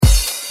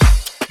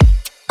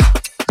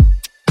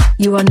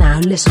You are now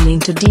listening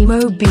to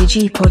Demo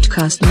BG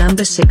podcast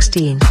number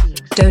 16.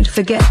 Don't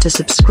forget to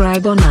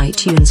subscribe on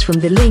iTunes from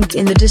the link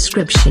in the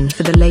description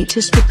for the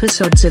latest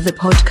episodes of the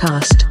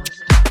podcast.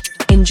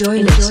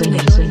 Enjoy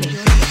listening.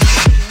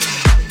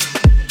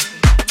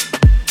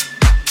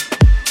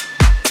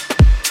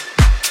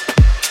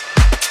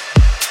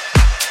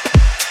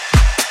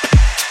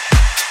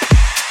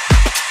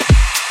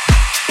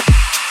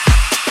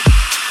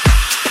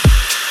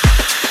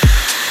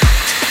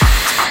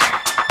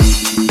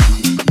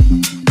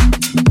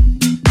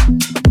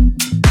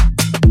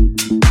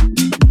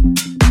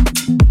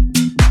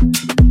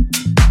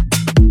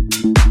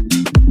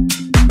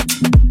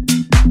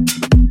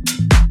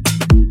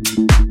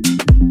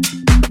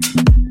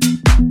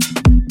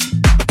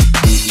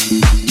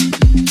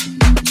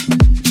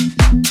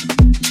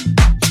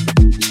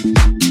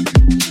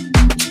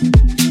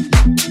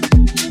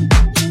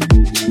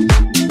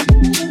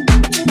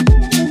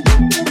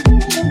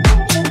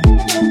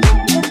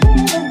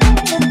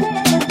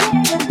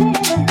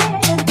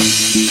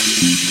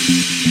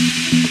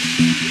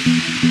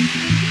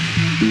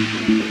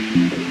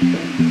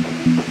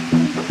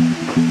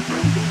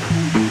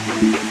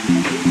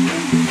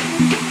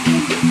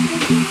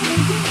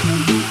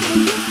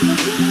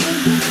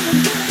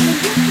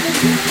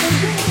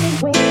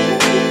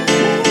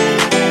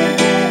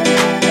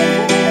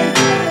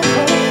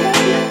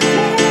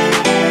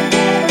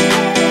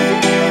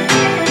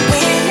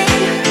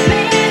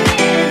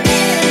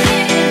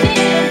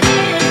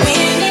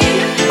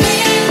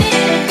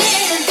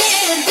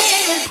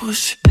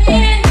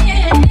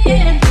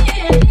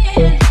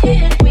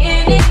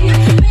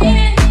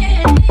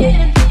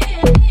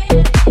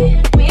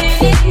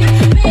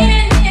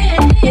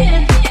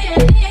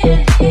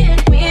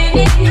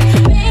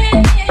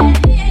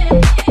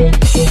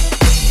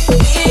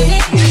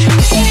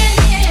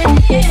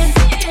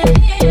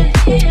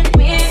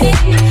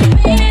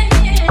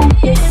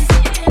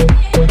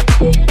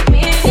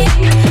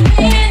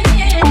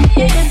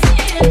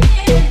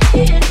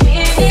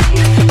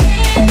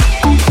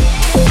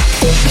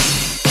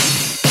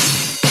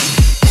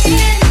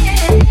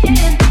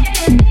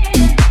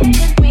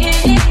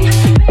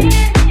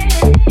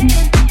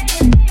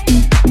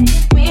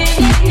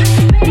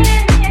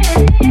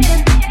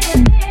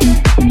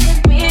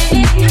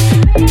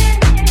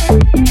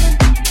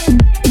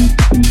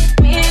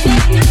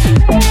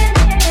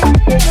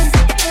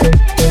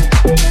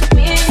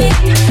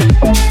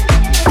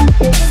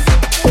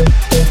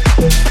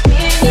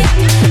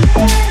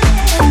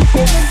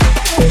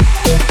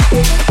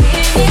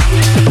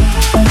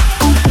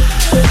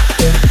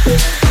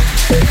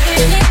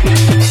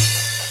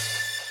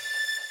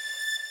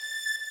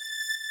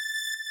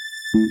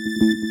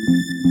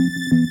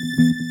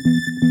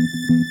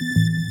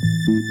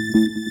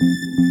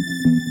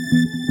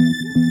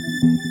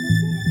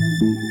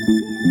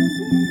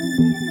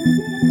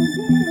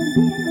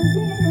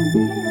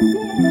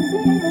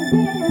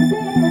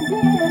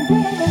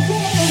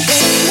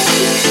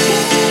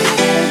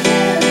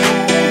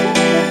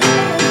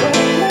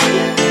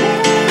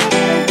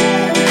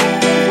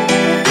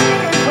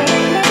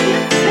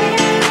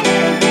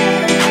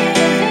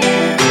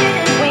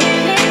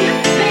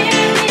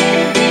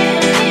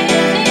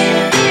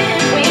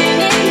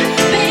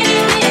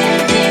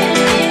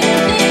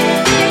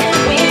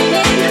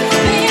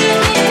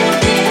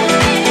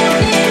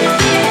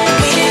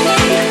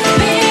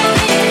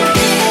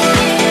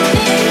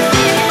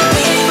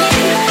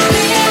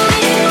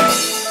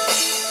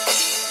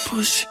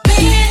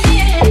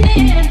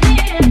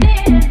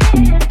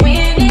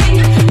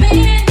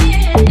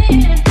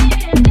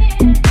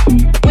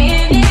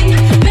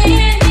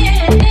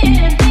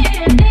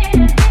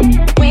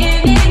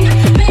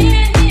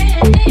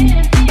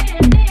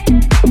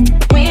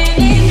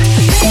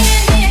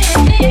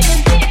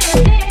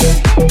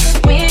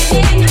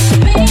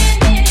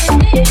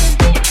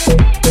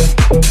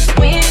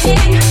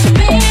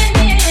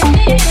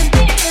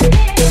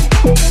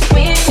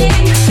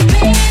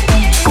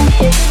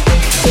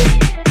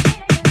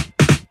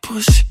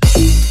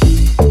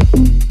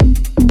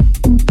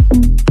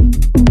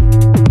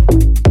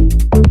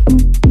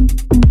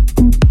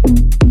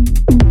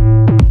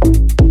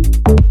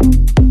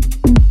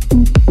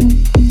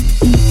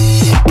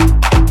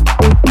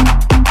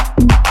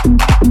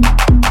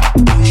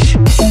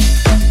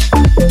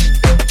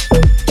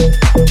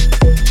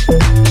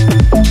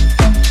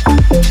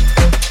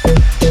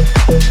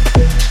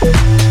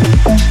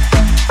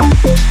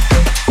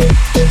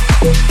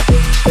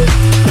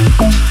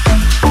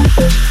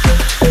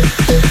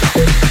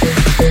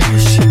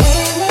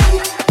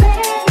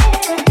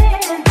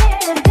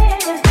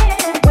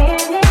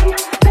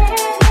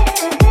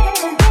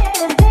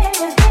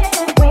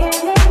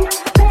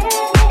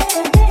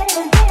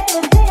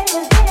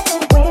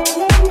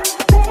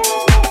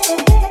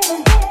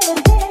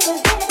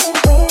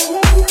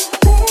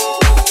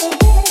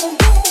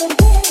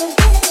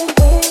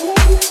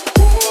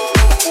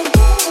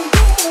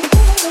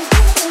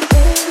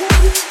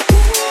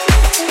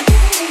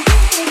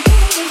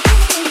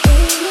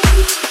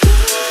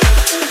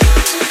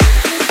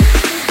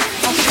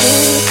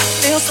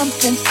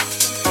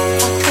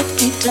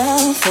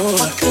 for.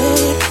 I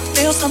could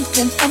feel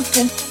something,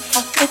 something.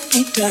 I could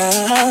be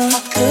down.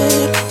 I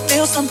could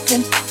feel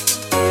something.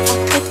 I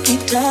could be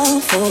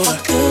down for. I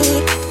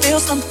could feel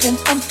something,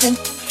 something.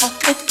 I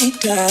could be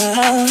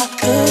down. I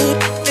could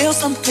feel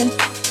something.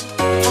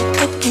 I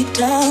could be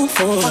down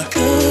for. I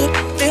could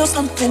feel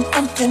something,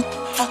 something.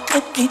 I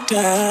could be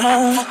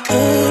down. I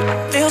could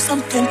feel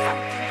something.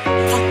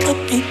 I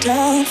could be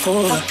down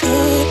for. I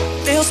could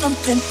feel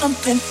something,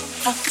 something.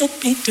 I could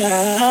be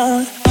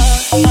down.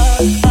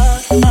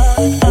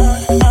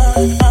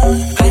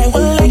 I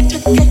would like to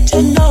get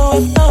to know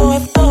it, know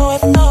it, know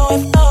it, know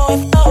it, know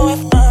it, know it.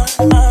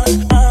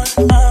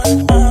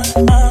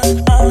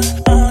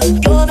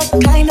 You're the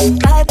kind of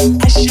guy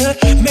I should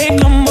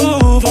make a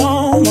move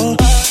on.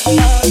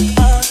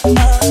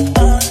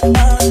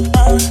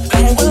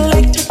 I would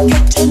like to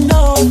get to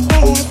know it,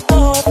 know it,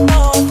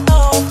 know it,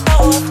 know it, know it.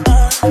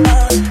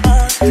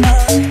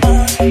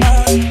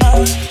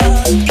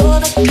 You're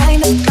the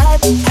kind of guy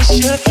I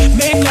should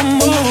make a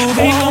move,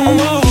 make a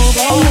move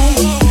on.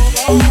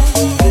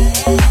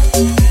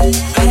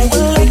 I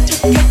would like to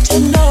get to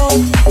know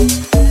it.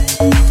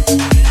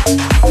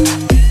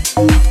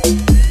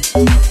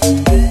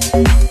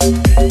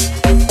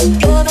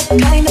 You're the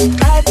kind of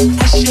guy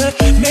I should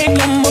make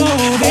a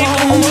move, make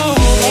a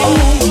move on.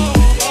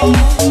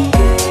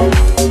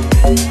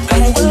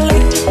 I would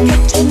like to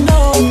get to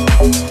know it.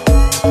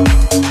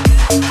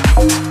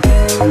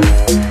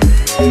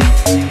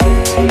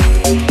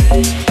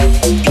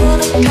 You're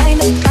the kind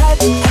of guy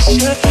I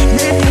should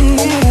make a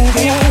move,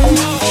 make a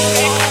move.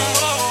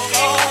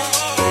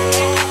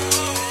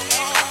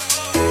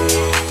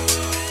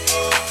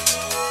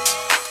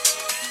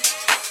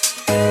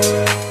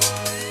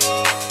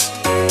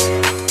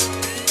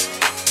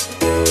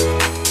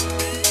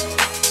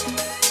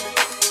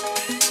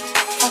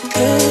 I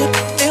could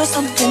feel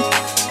something.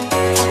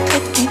 I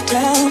could be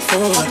down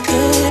for. I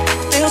could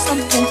feel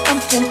something,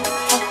 something.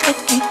 I could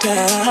be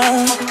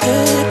down. I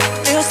could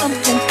feel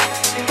something.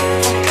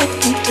 I could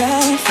be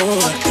down for.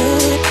 I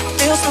could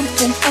feel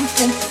something,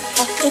 something.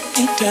 I could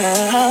be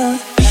down.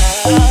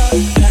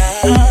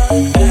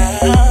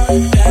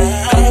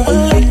 I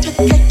would like to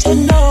get to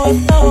know it,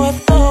 know it,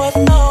 know it,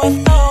 know it,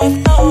 know it,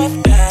 know it.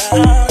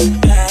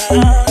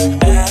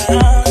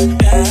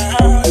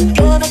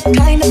 You're the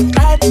kind of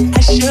guy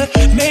I should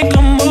make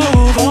a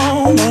move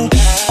on.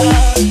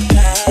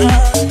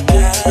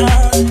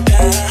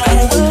 I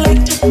would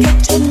like to get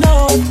to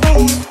know it,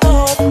 know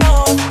it, know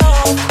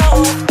it, know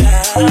it, know it.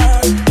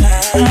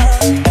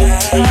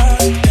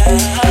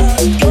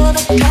 You're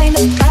the kind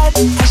of guy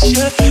I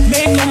should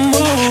make a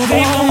move,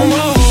 make a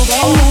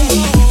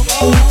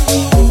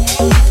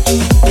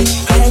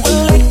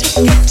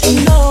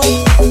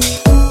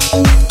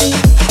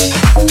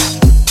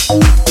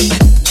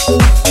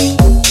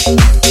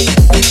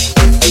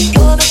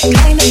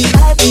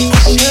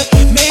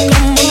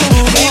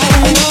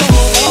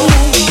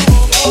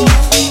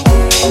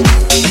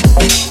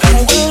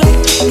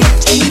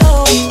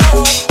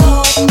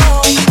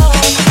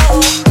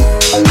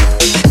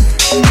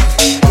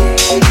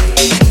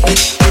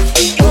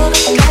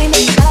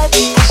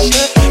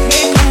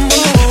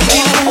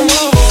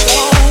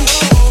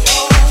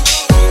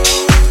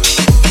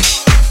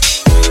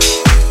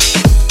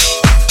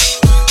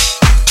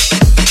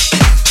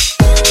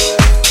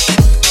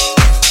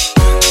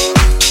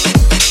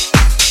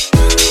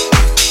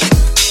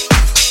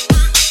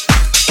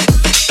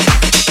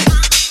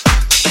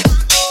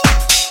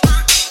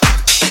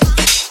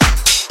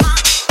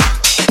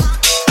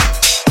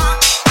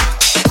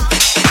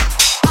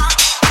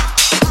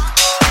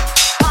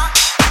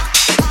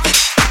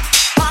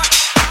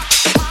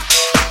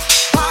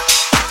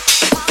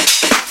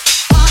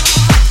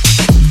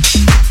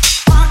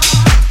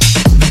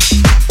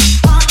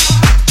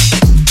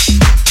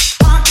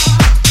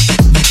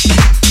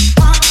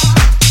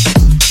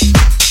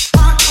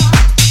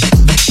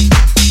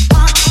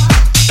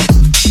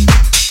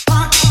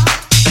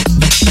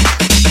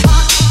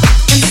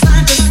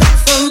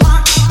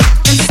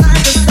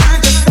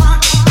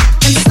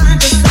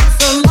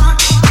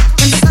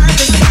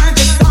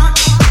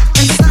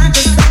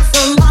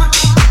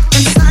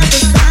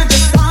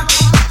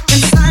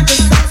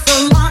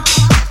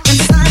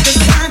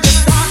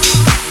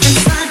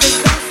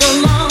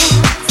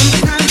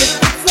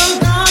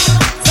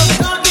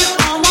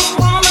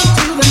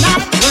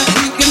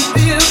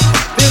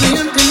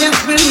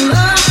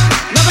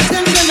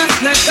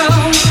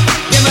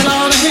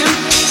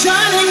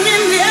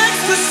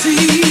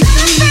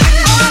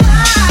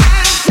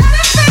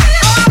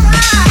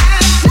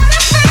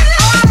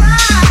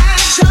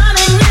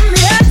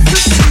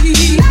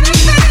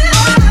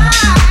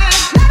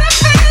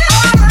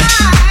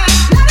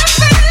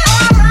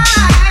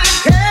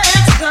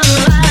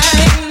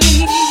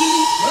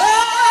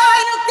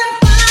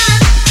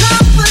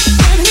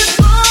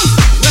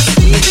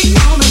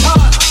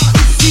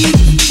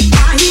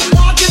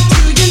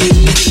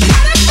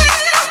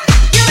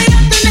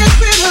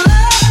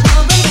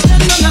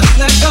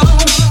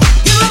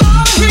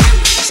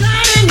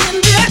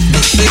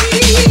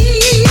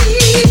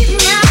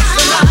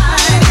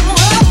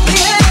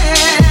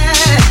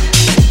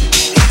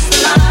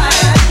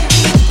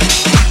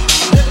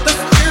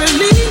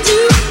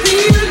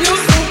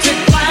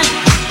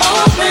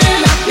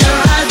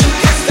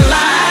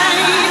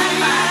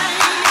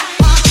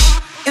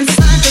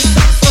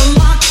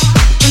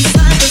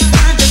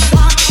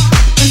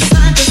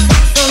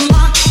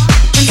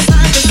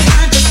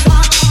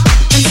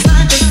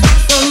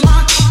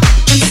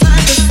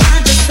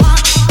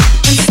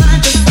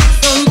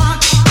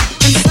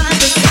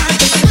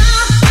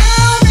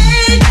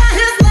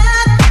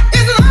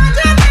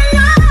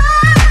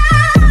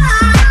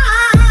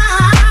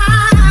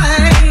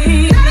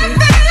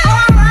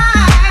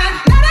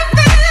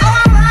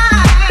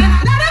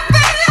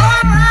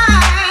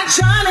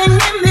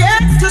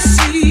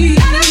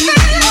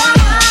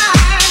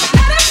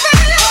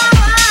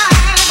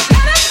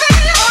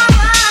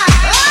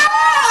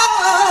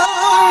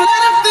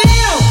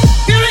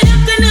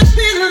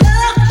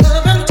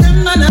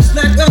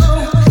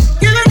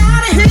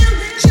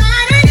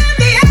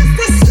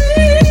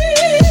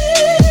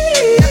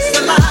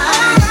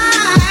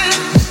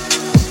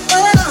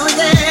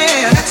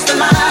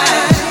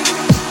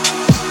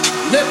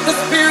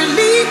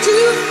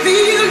to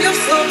feel your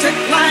soul take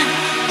flight.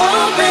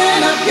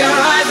 Open up your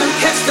eyes and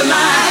catch the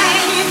light.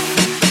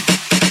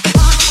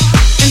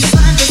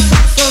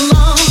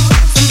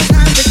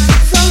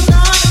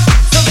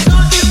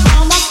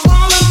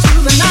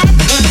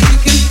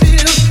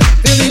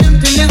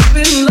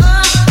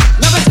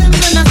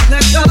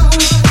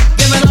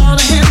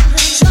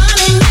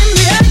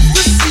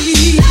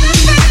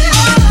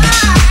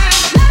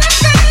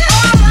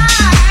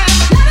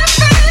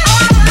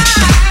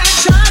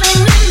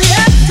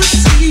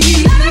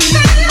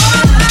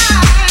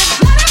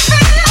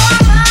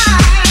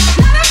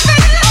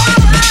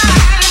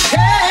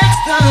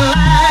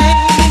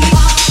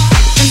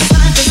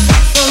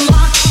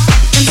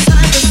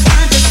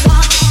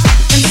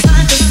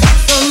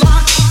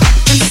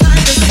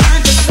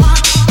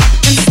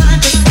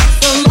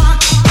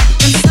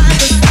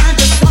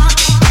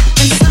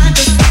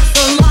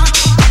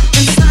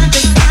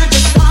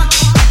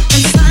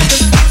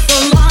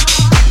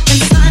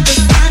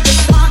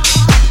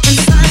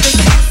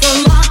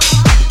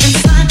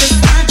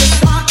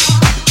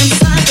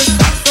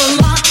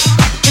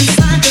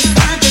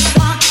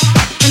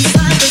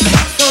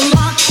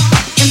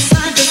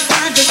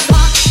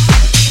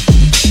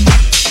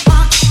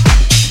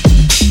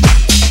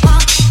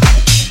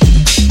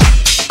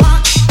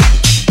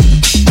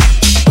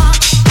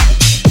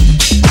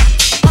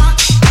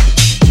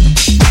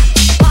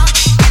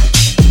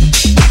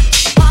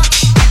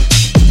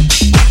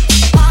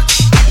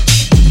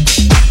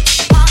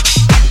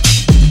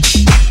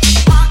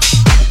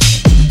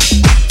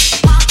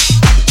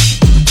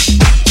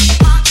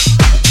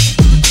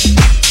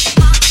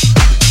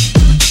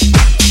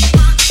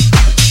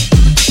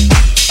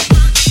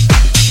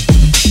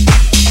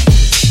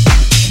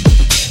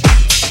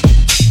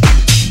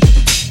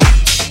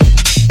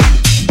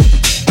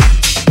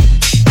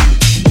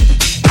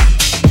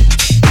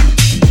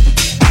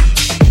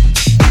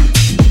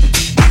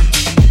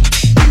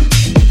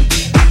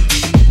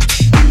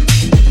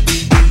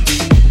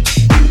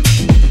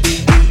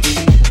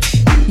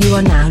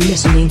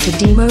 Listening to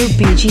Demo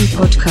BG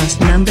podcast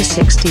number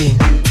 16.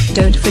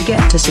 Don't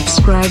forget to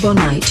subscribe on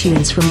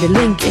iTunes from the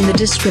link in the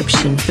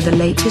description for the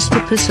latest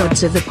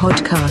episodes of the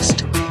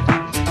podcast.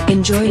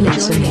 Enjoy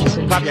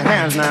listening. Clap your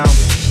hands now.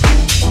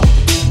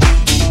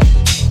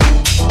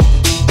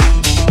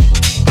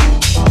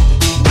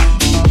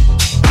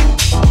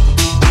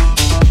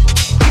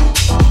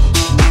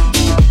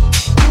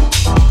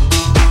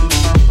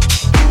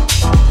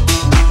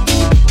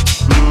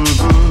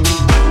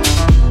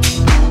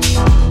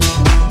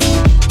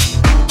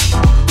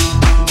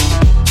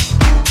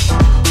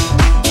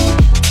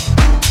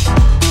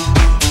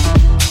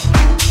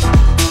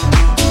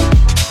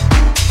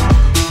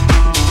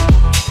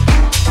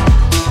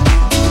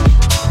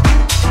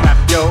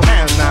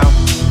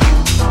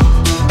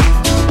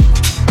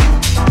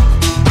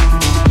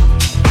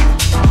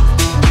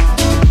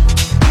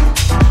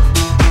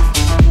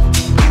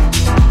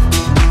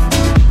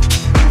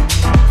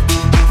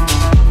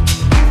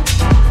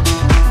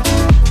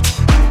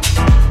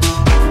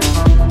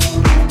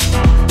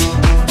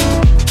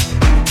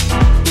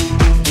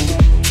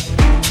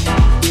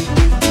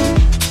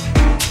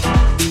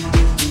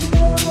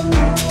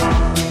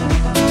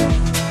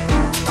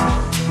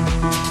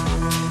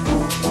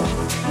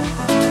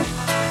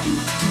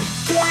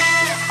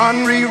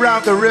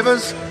 Unreroute the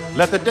rivers,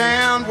 let the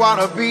damned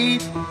water be.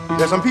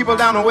 There's some people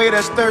down the way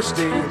that's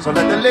thirsty, so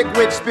let the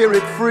liquid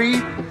spirit free.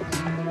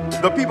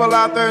 The people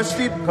are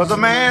thirsty because of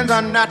man's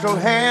unnatural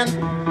hand.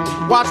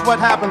 Watch what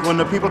happens when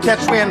the people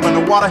catch wind, when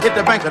the water hit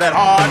the banks of that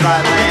hard,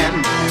 dry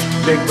land.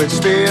 Liquid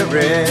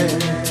spirit,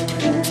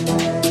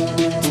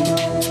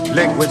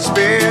 liquid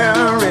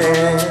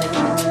spirit,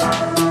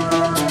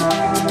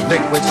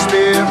 liquid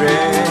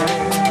spirit,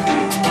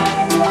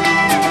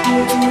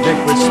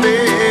 liquid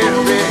spirit.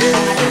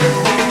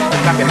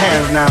 Clap your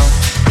hands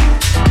now.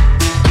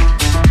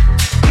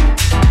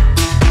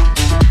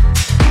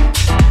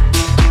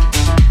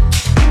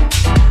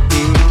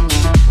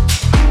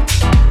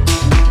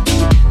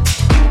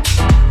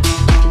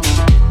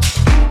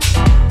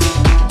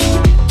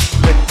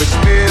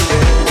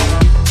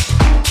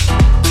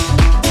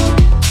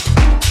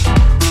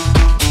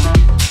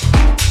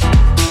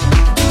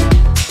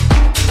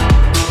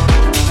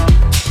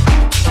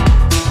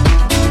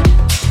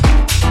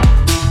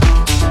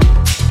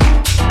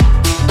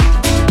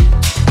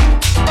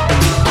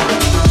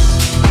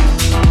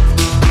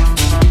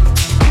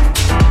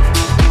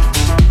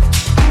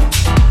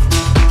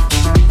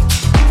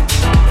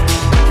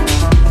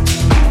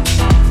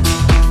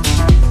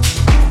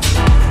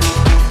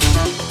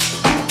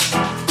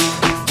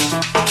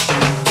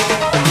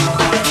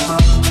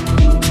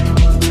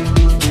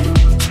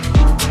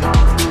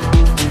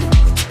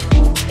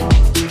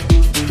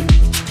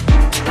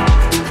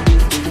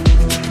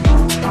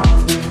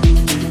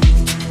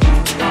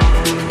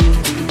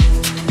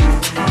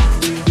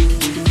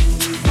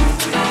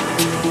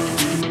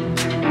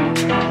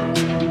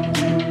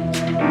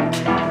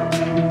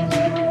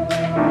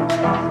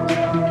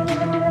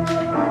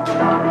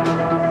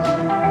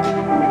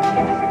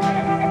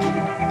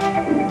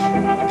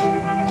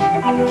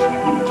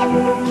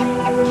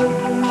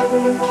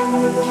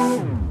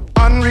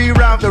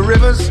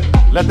 rivers,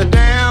 let the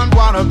damned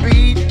water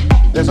beat.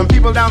 There's some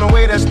people down the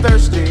way that's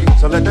thirsty,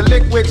 so let the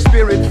liquid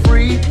spirit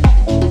free.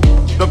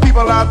 The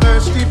people are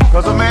thirsty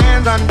because of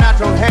man's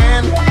unnatural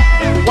hand.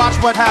 Watch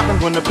what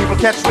happens when the people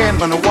catch wind,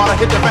 when the water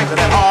hit the banks of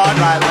that hard,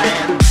 dry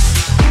land.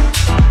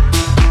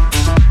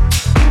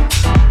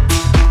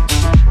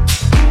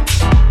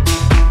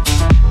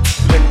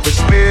 Liquid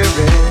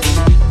spirit.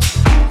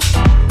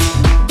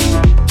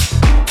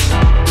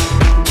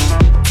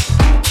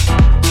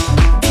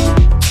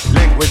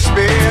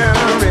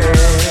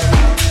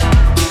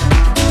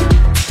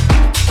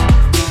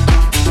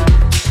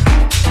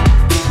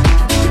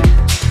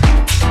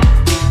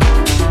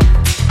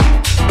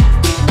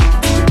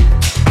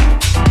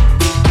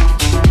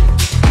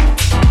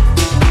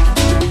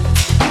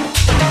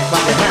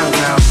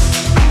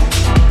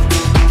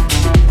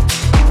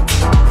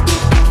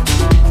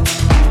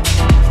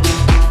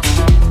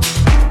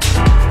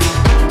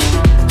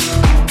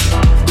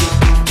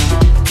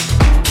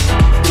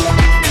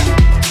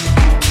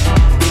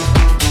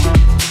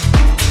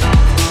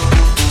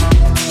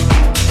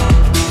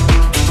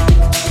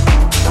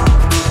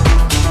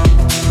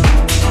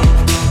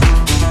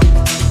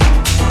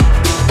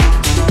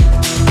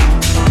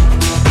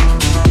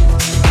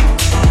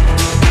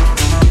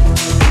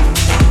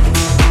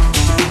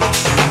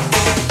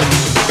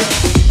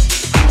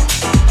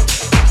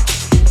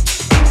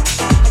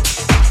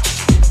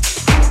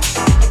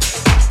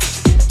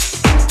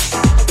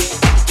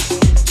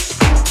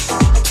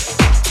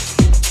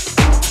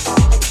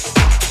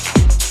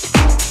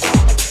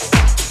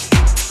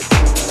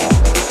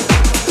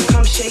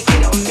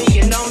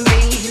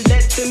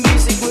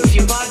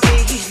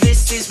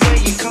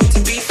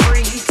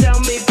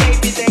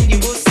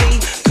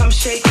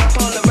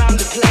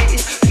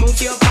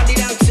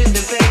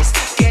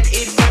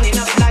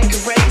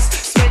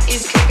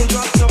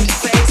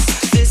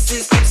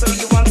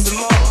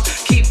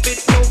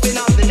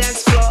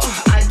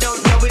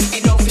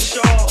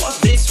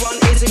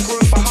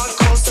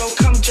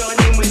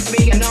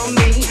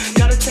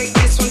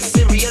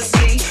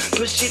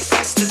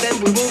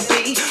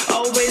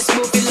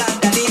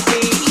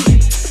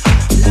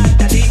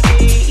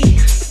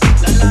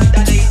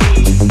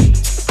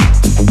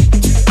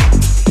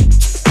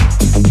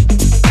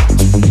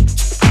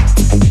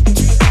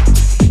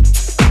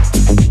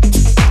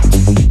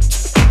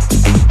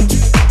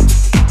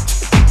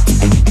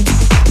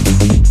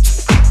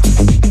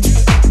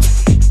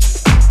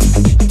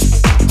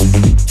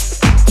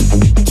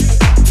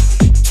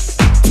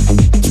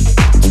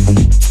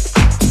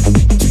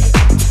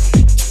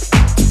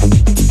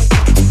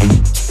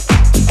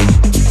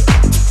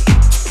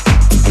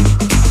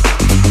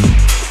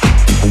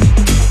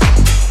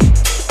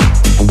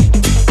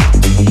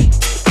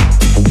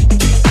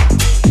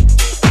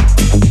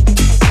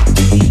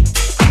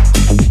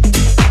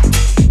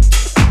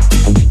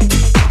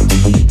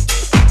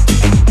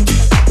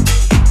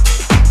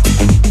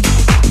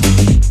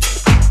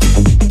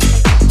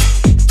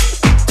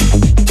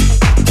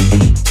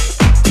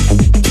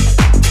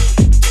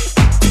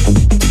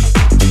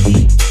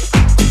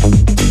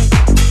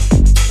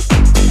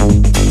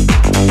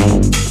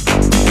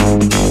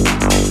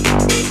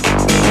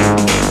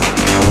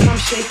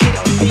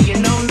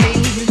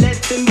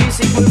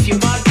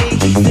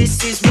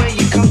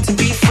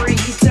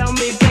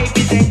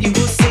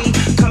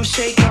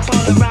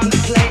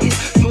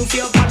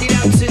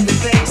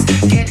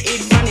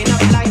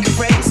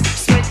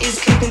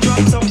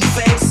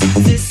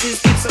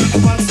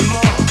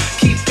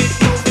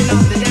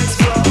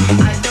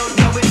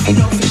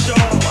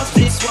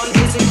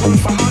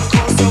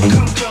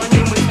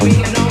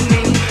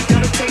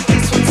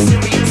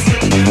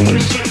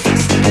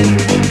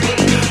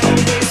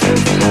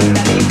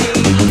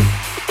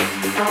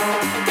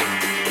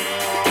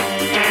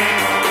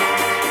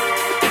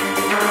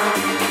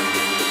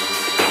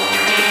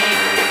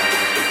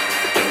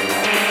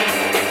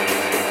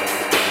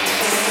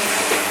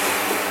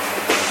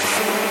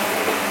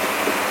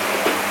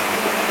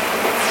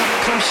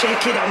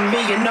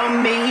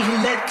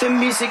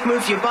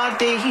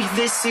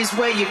 This is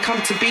where you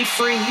come to be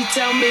free.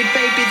 Tell me,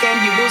 baby,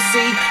 then you will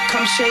see.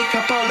 Come shake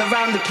up all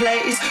around the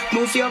place.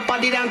 Move your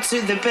body down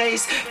to the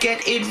bass.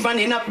 Get it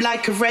running up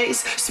like a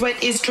race.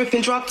 Sweat is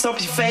dripping drops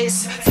off your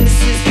face. This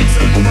is good,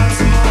 so you want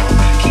some more.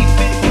 Keep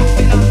it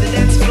moving on the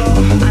dance floor.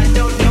 I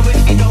don't know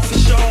if you know for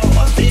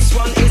sure. This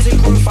one is a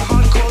groove for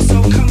hardcore,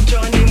 so come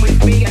join in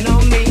with me and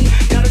on me.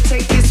 Gotta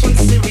take this one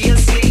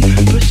seriously.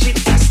 Push it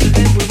faster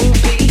than we will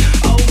be.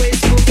 Always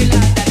moving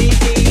like that it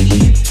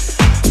be.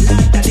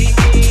 Like that it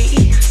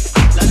be.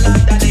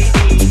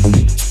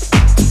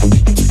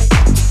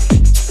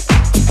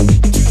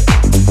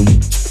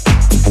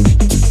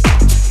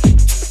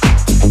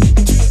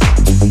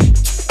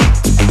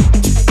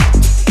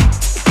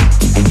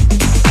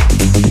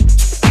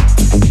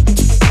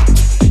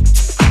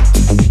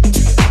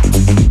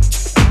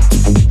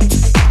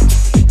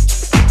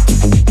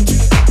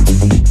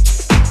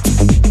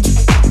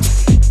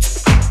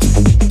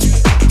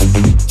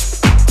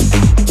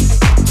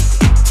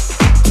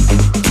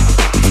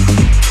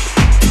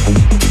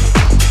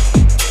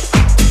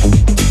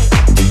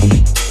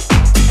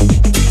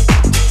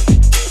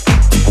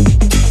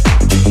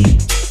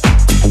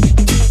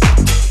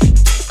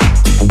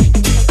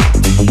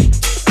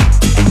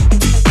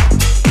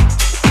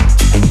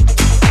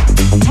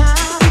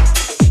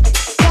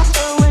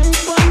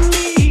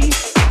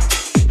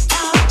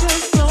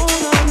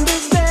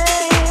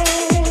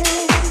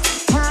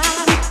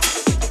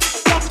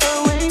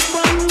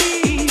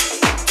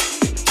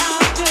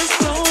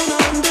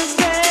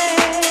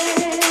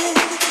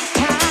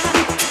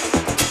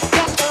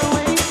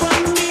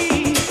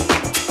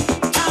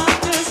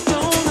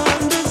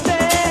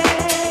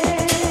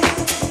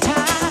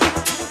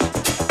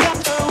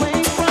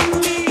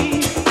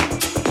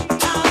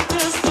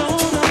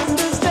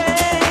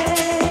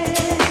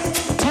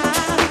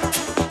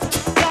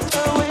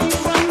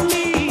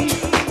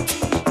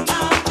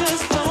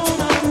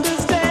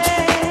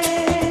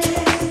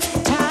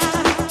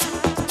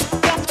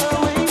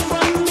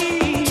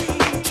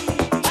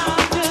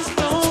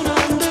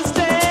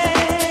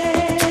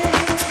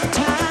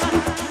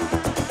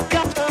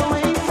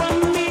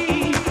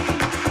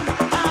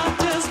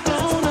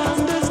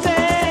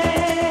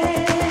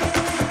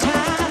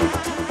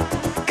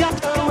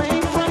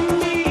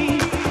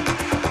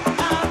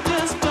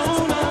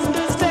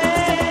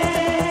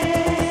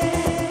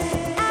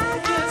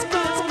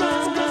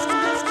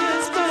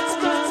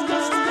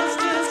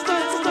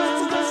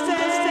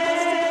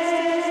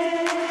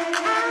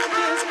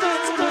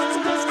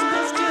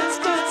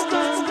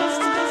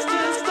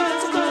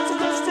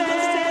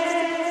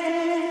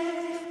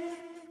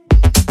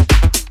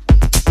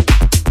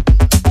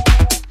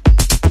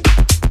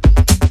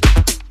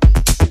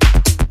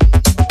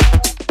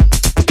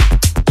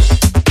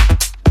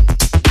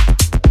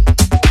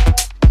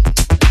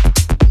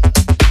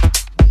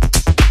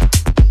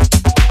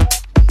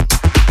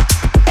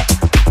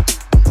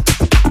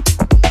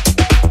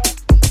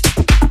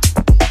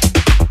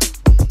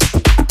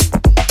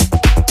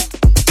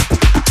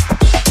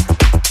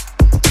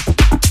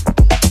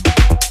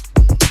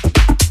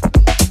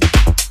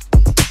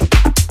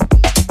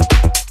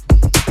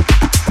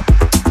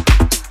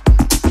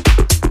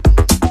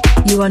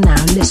 You are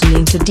now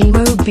listening to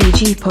Demo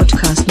BG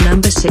podcast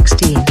number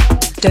 16.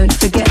 Don't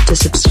forget to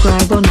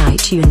subscribe on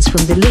iTunes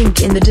from the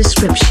link in the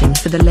description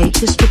for the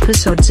latest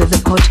episodes of the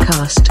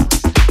podcast.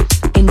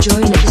 Enjoy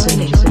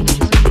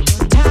listening.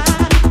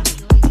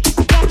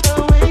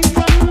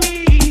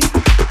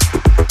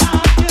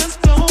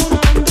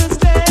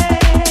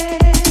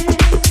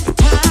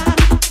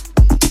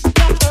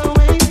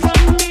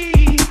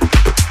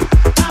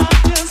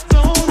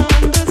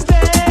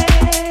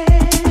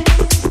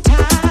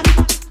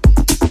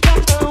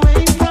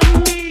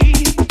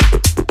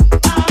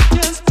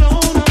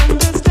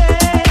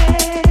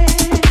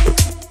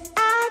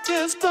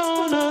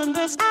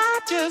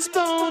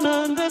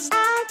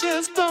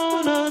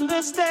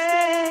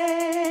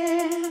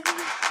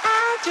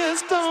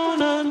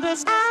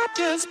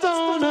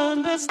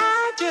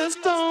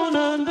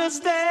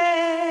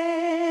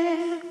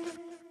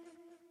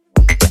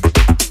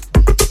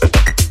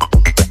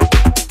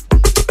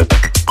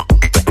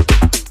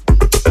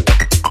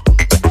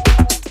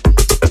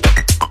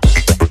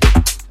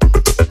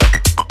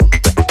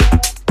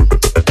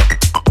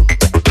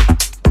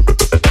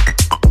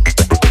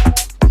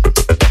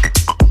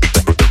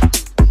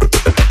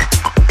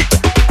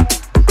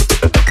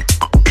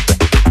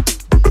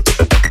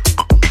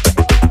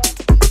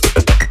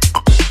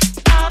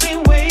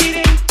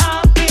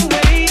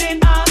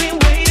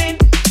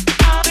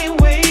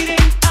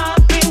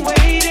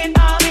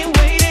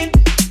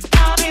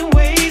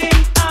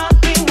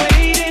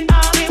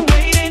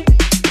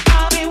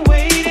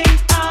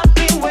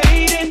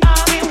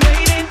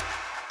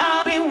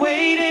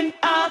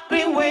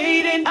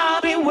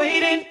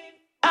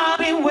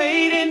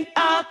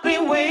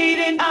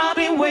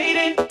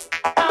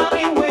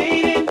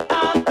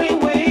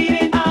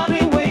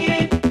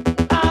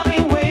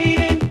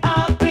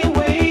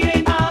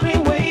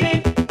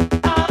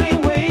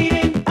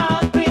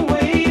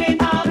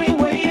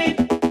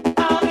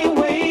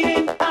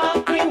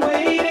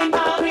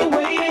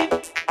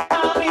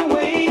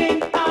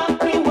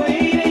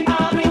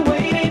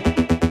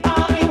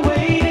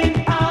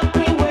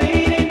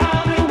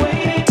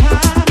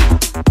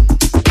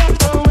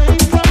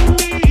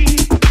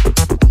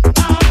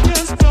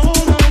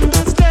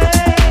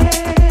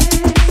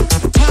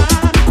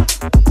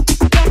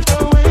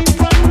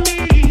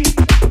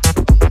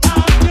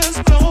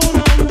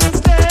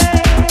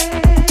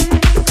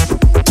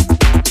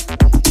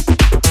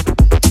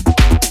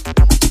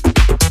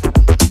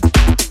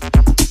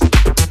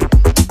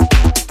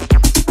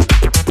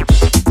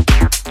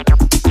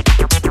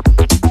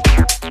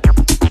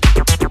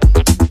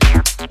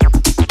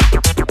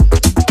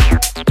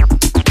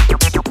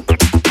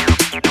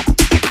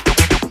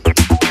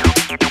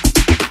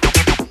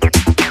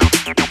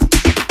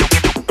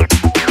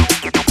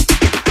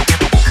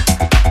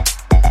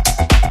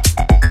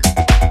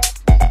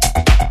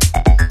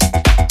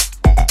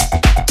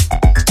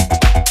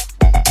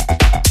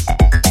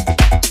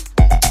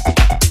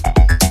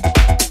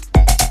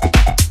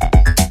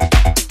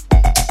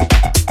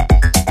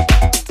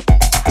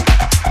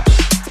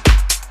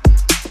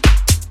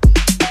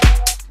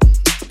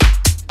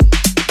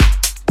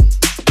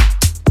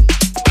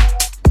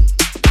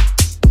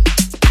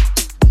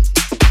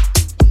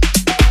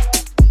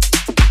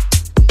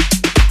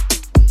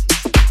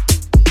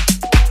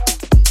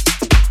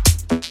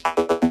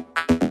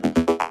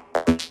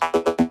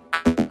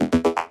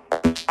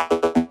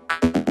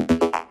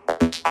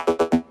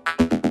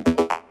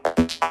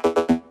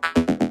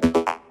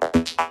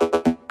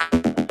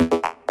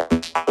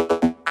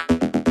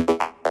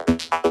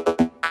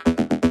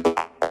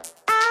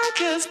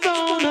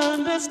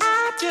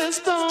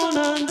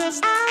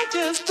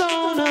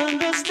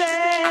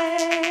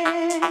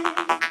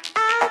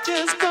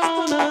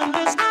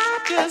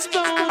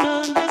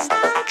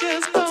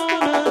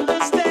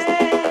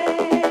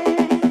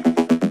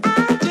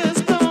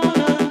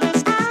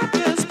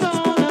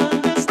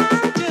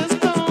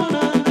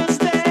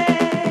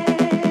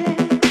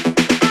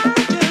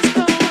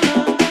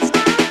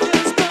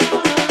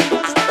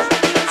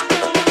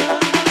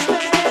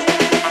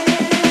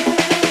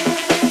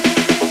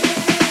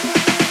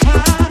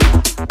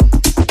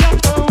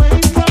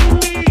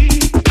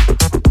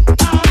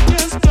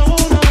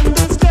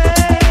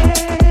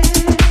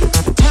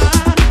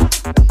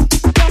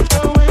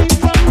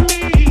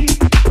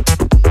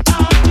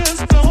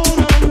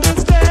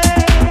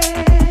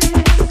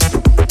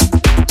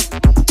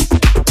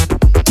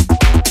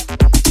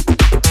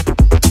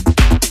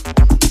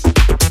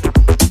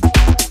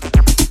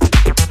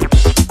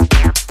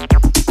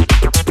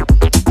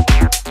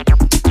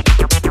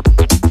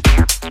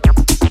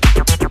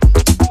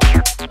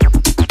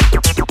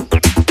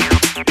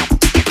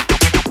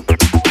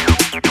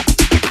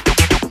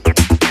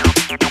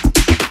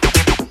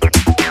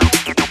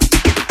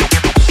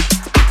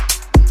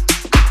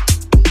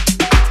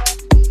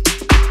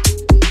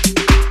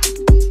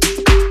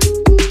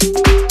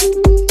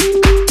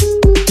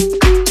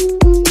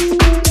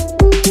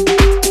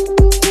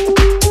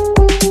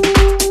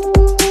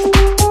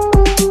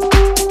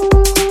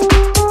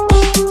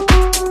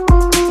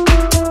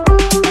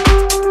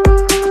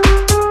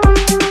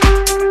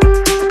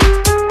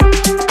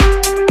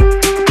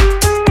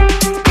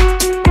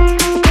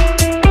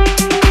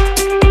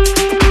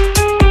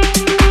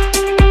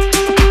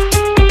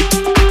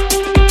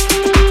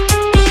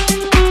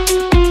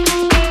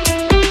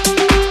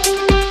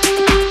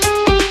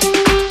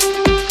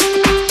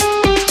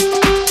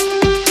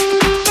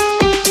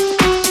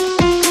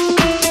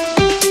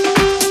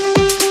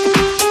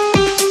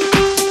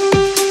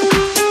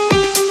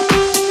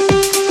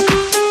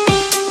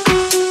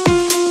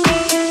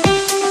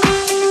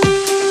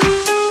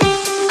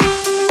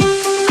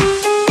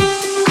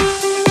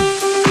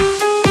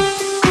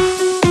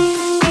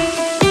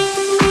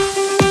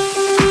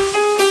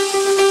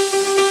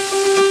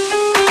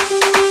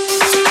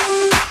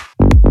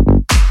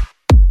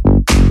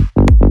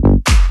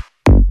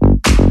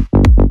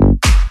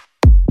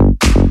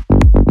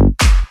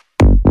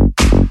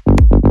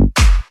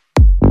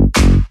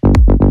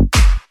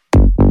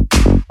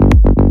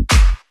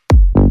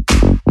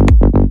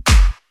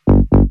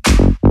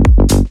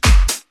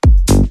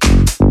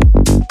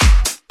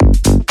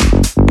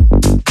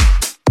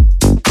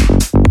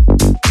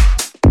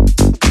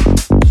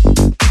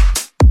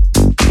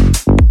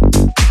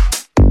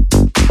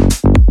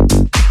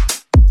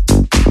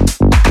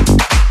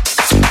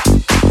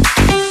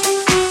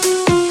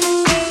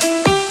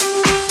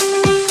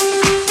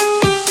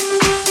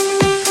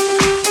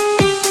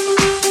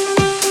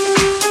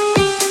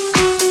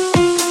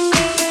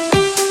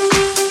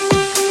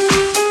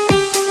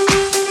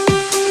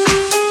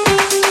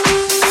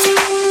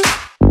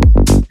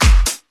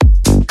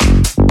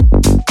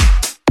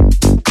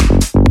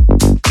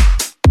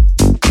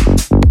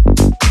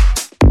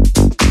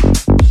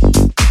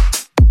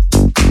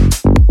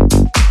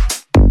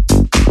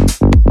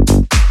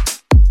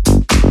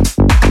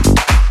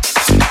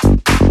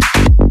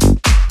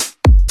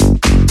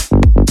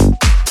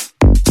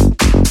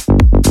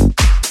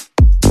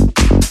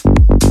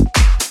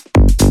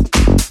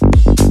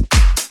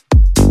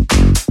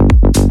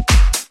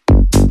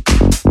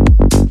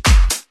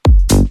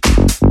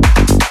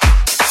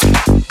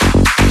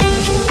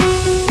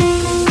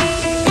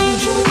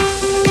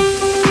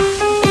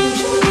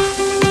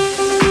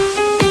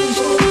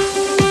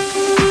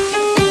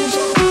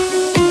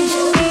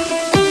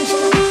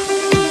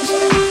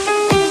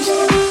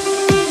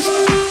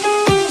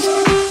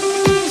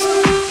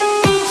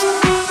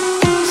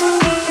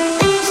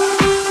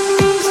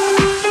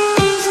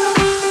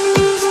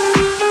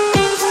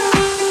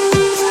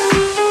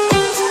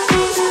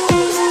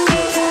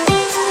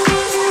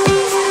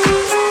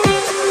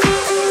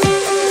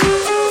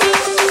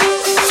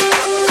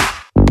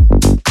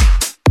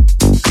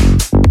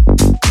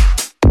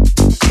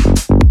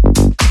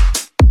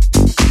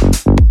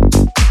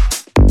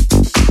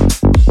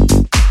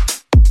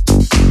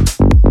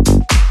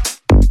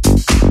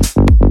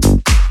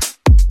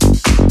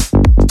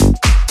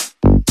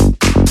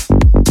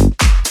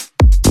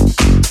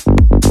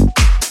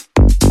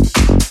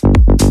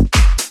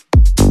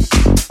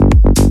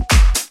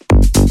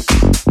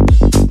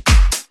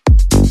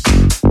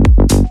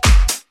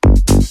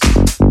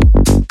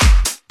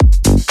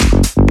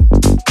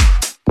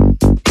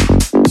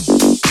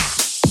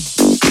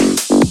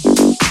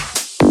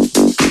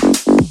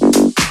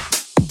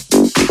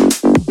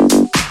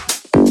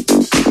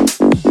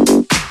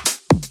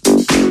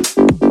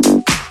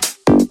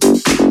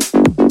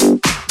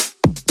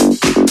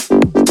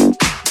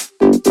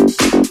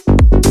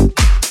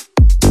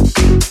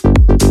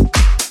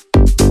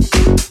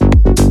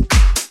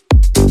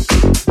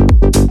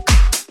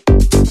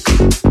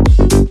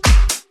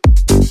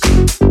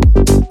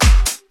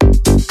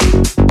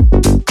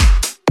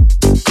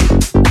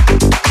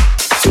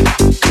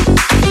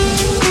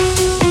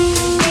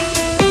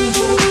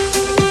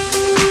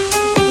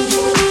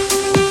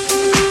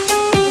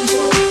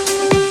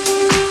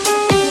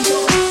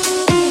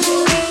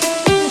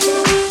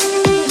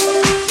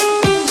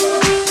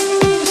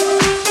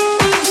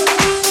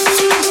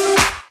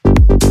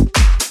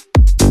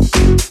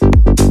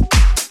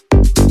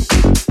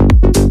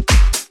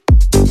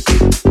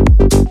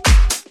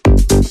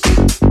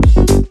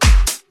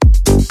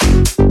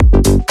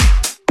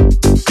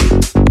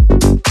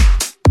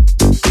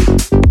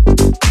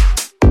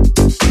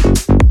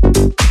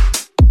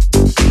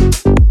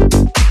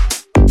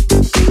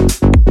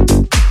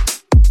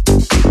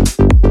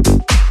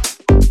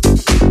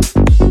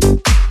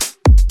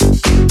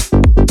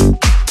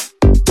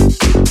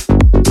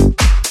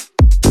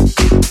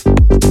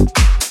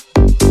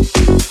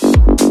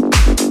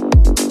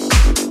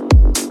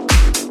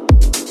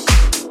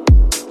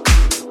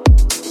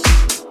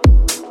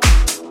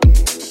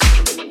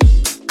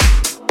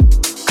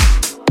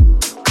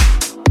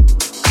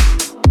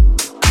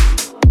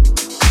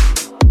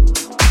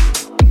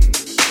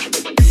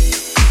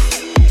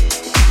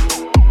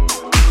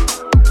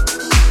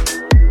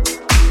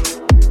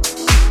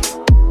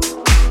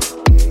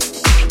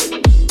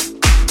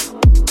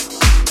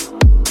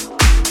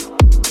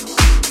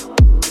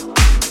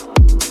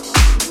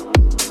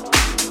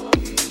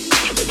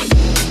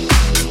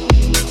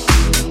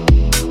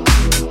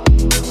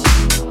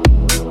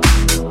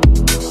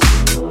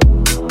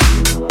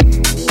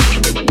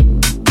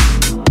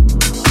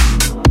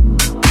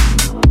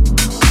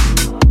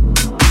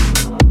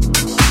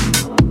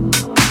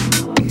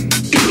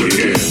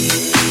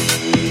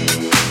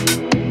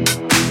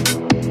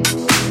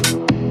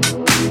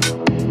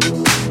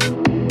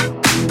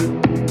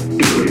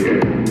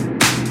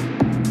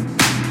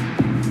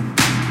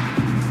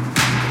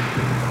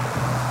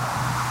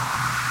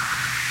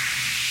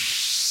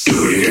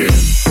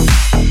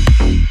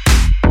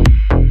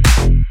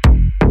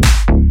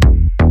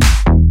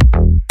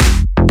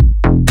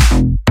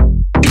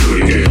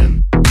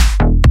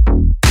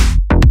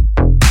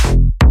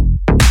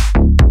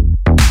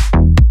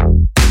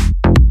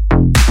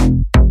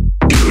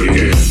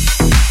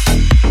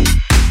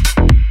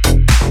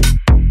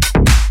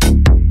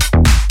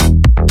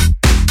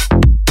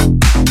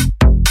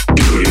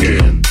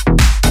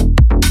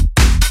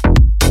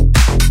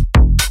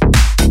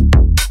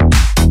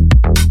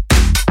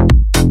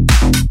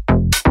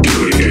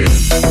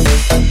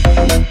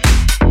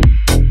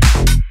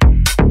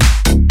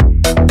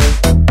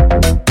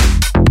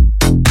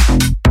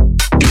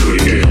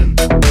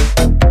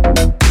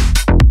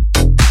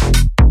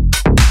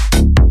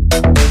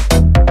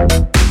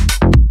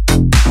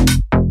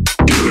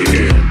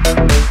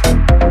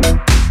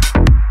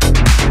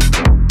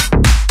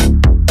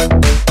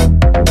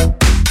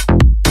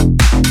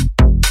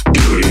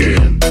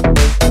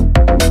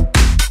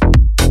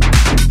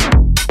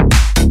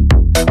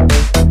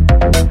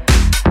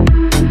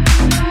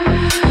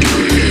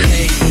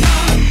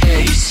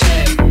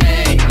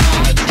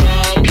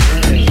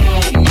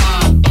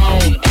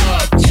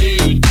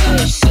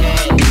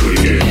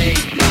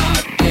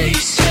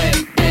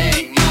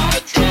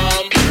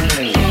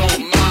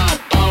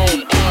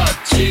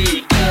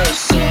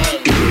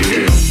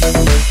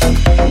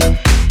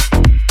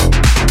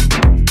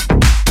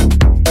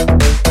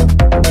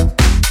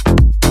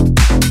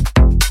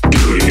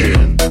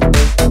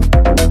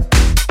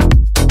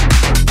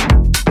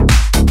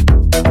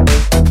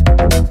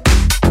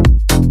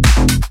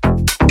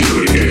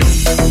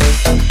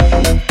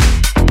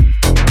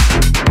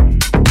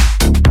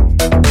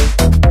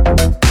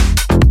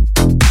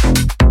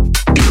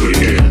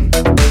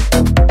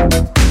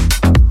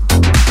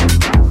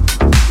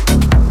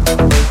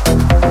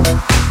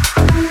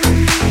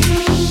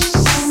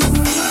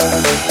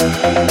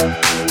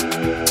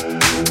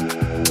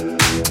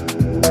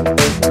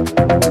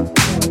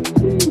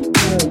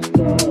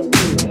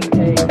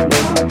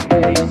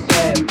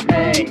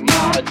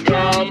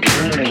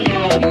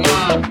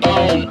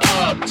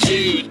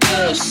 to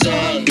the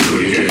sun.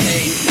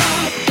 Ain't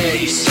my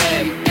bass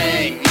and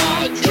ain't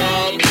my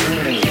drum.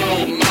 Throw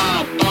my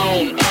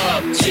bone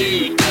up to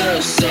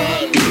the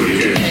sun.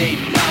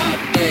 Ain't my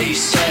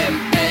bass and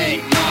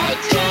ain't my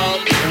drum.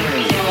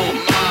 Throw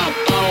my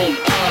bone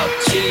up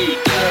to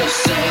the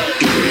sun.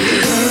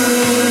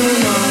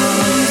 Turn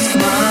off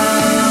my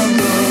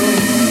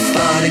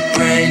robotic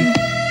brain.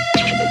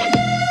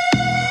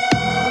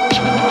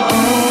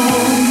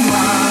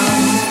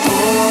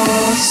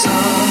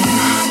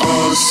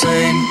 All the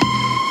same,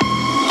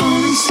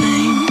 all the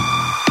same.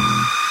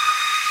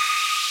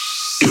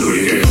 Do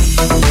it again.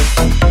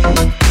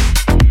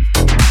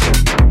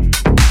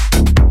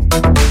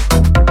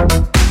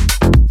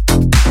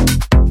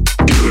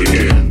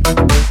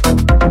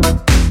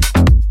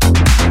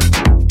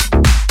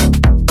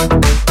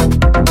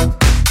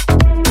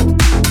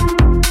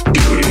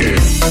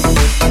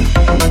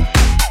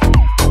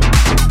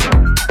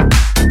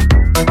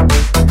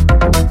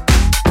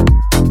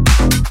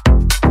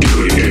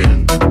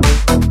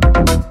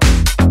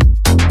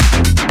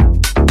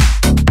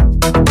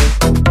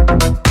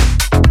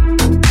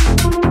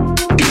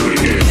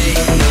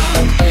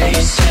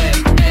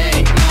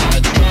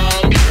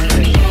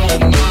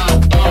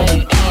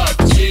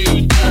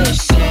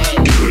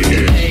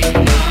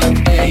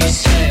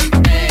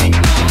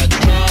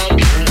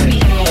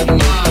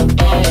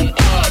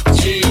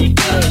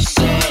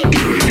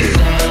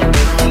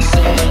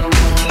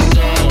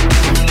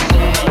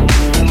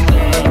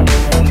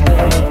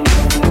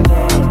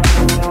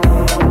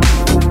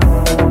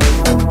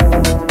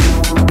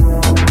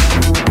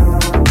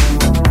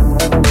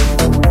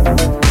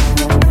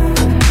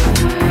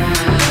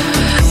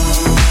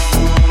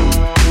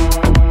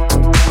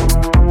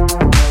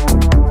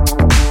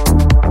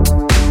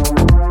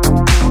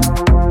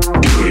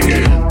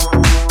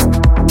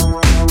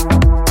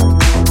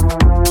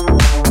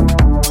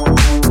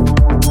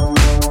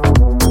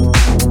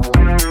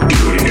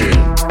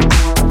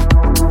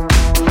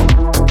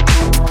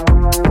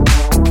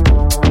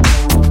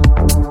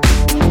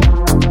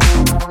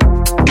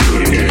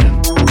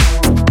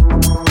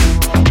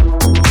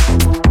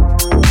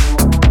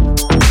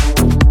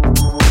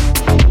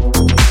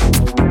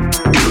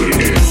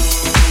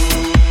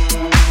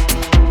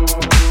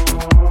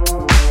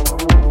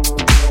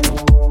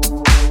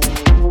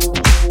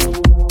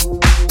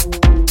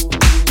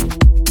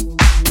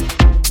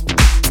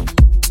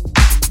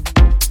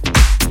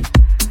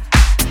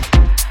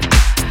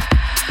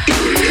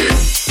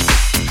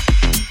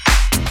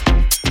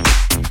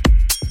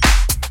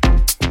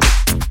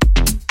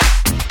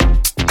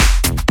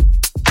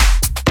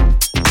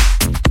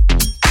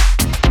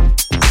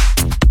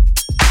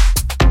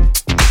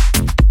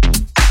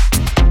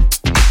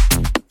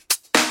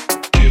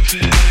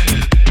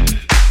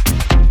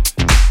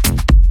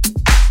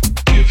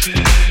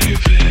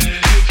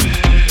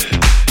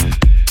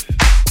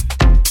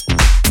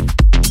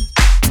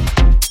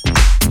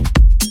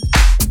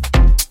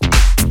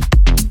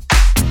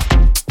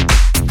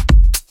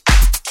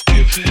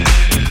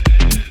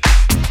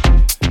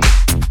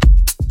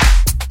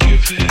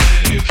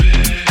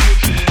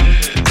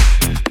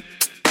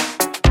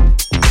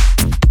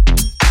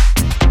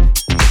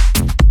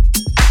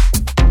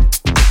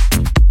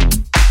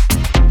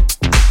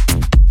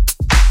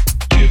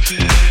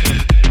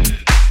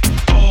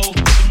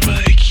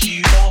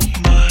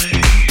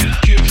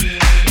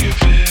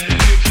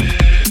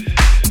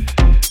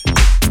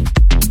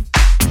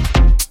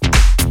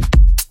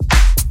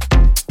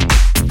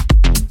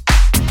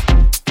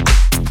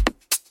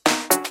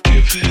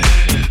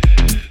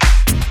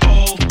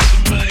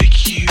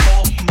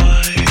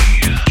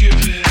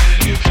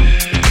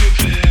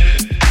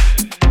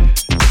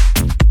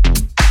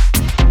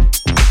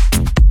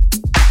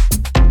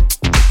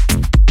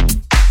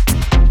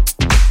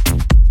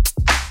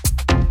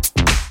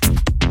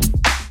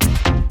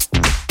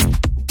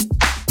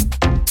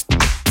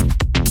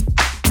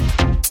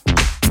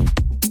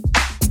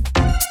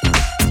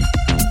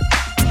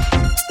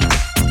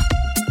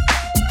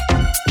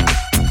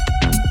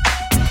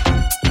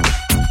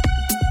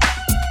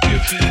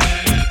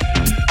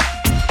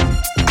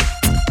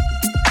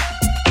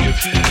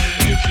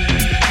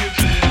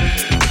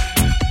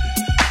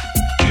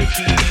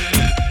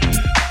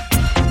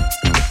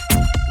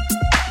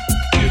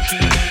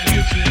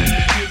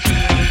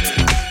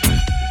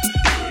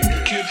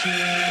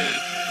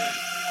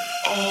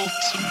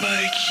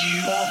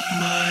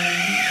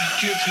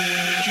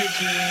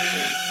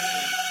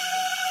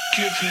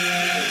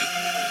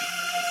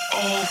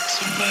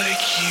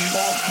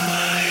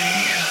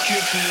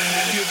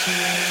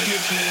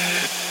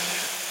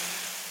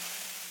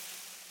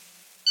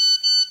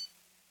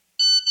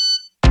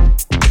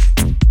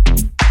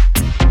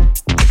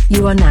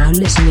 You are now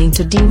listening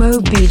to Demo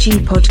BG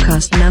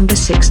podcast number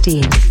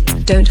 16.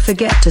 Don't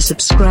forget to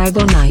subscribe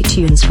on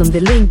iTunes from the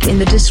link in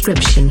the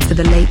description for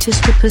the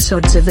latest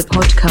episodes of the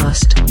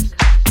podcast.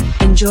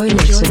 Enjoy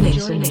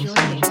listening.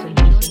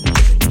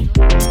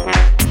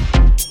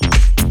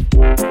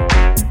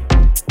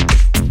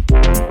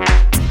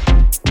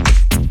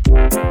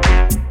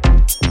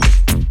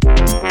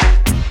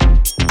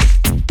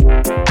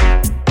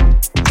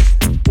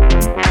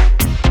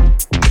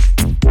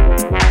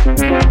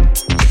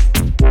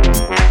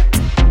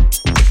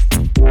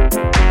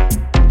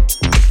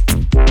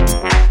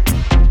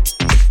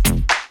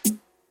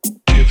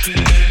 Give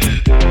it.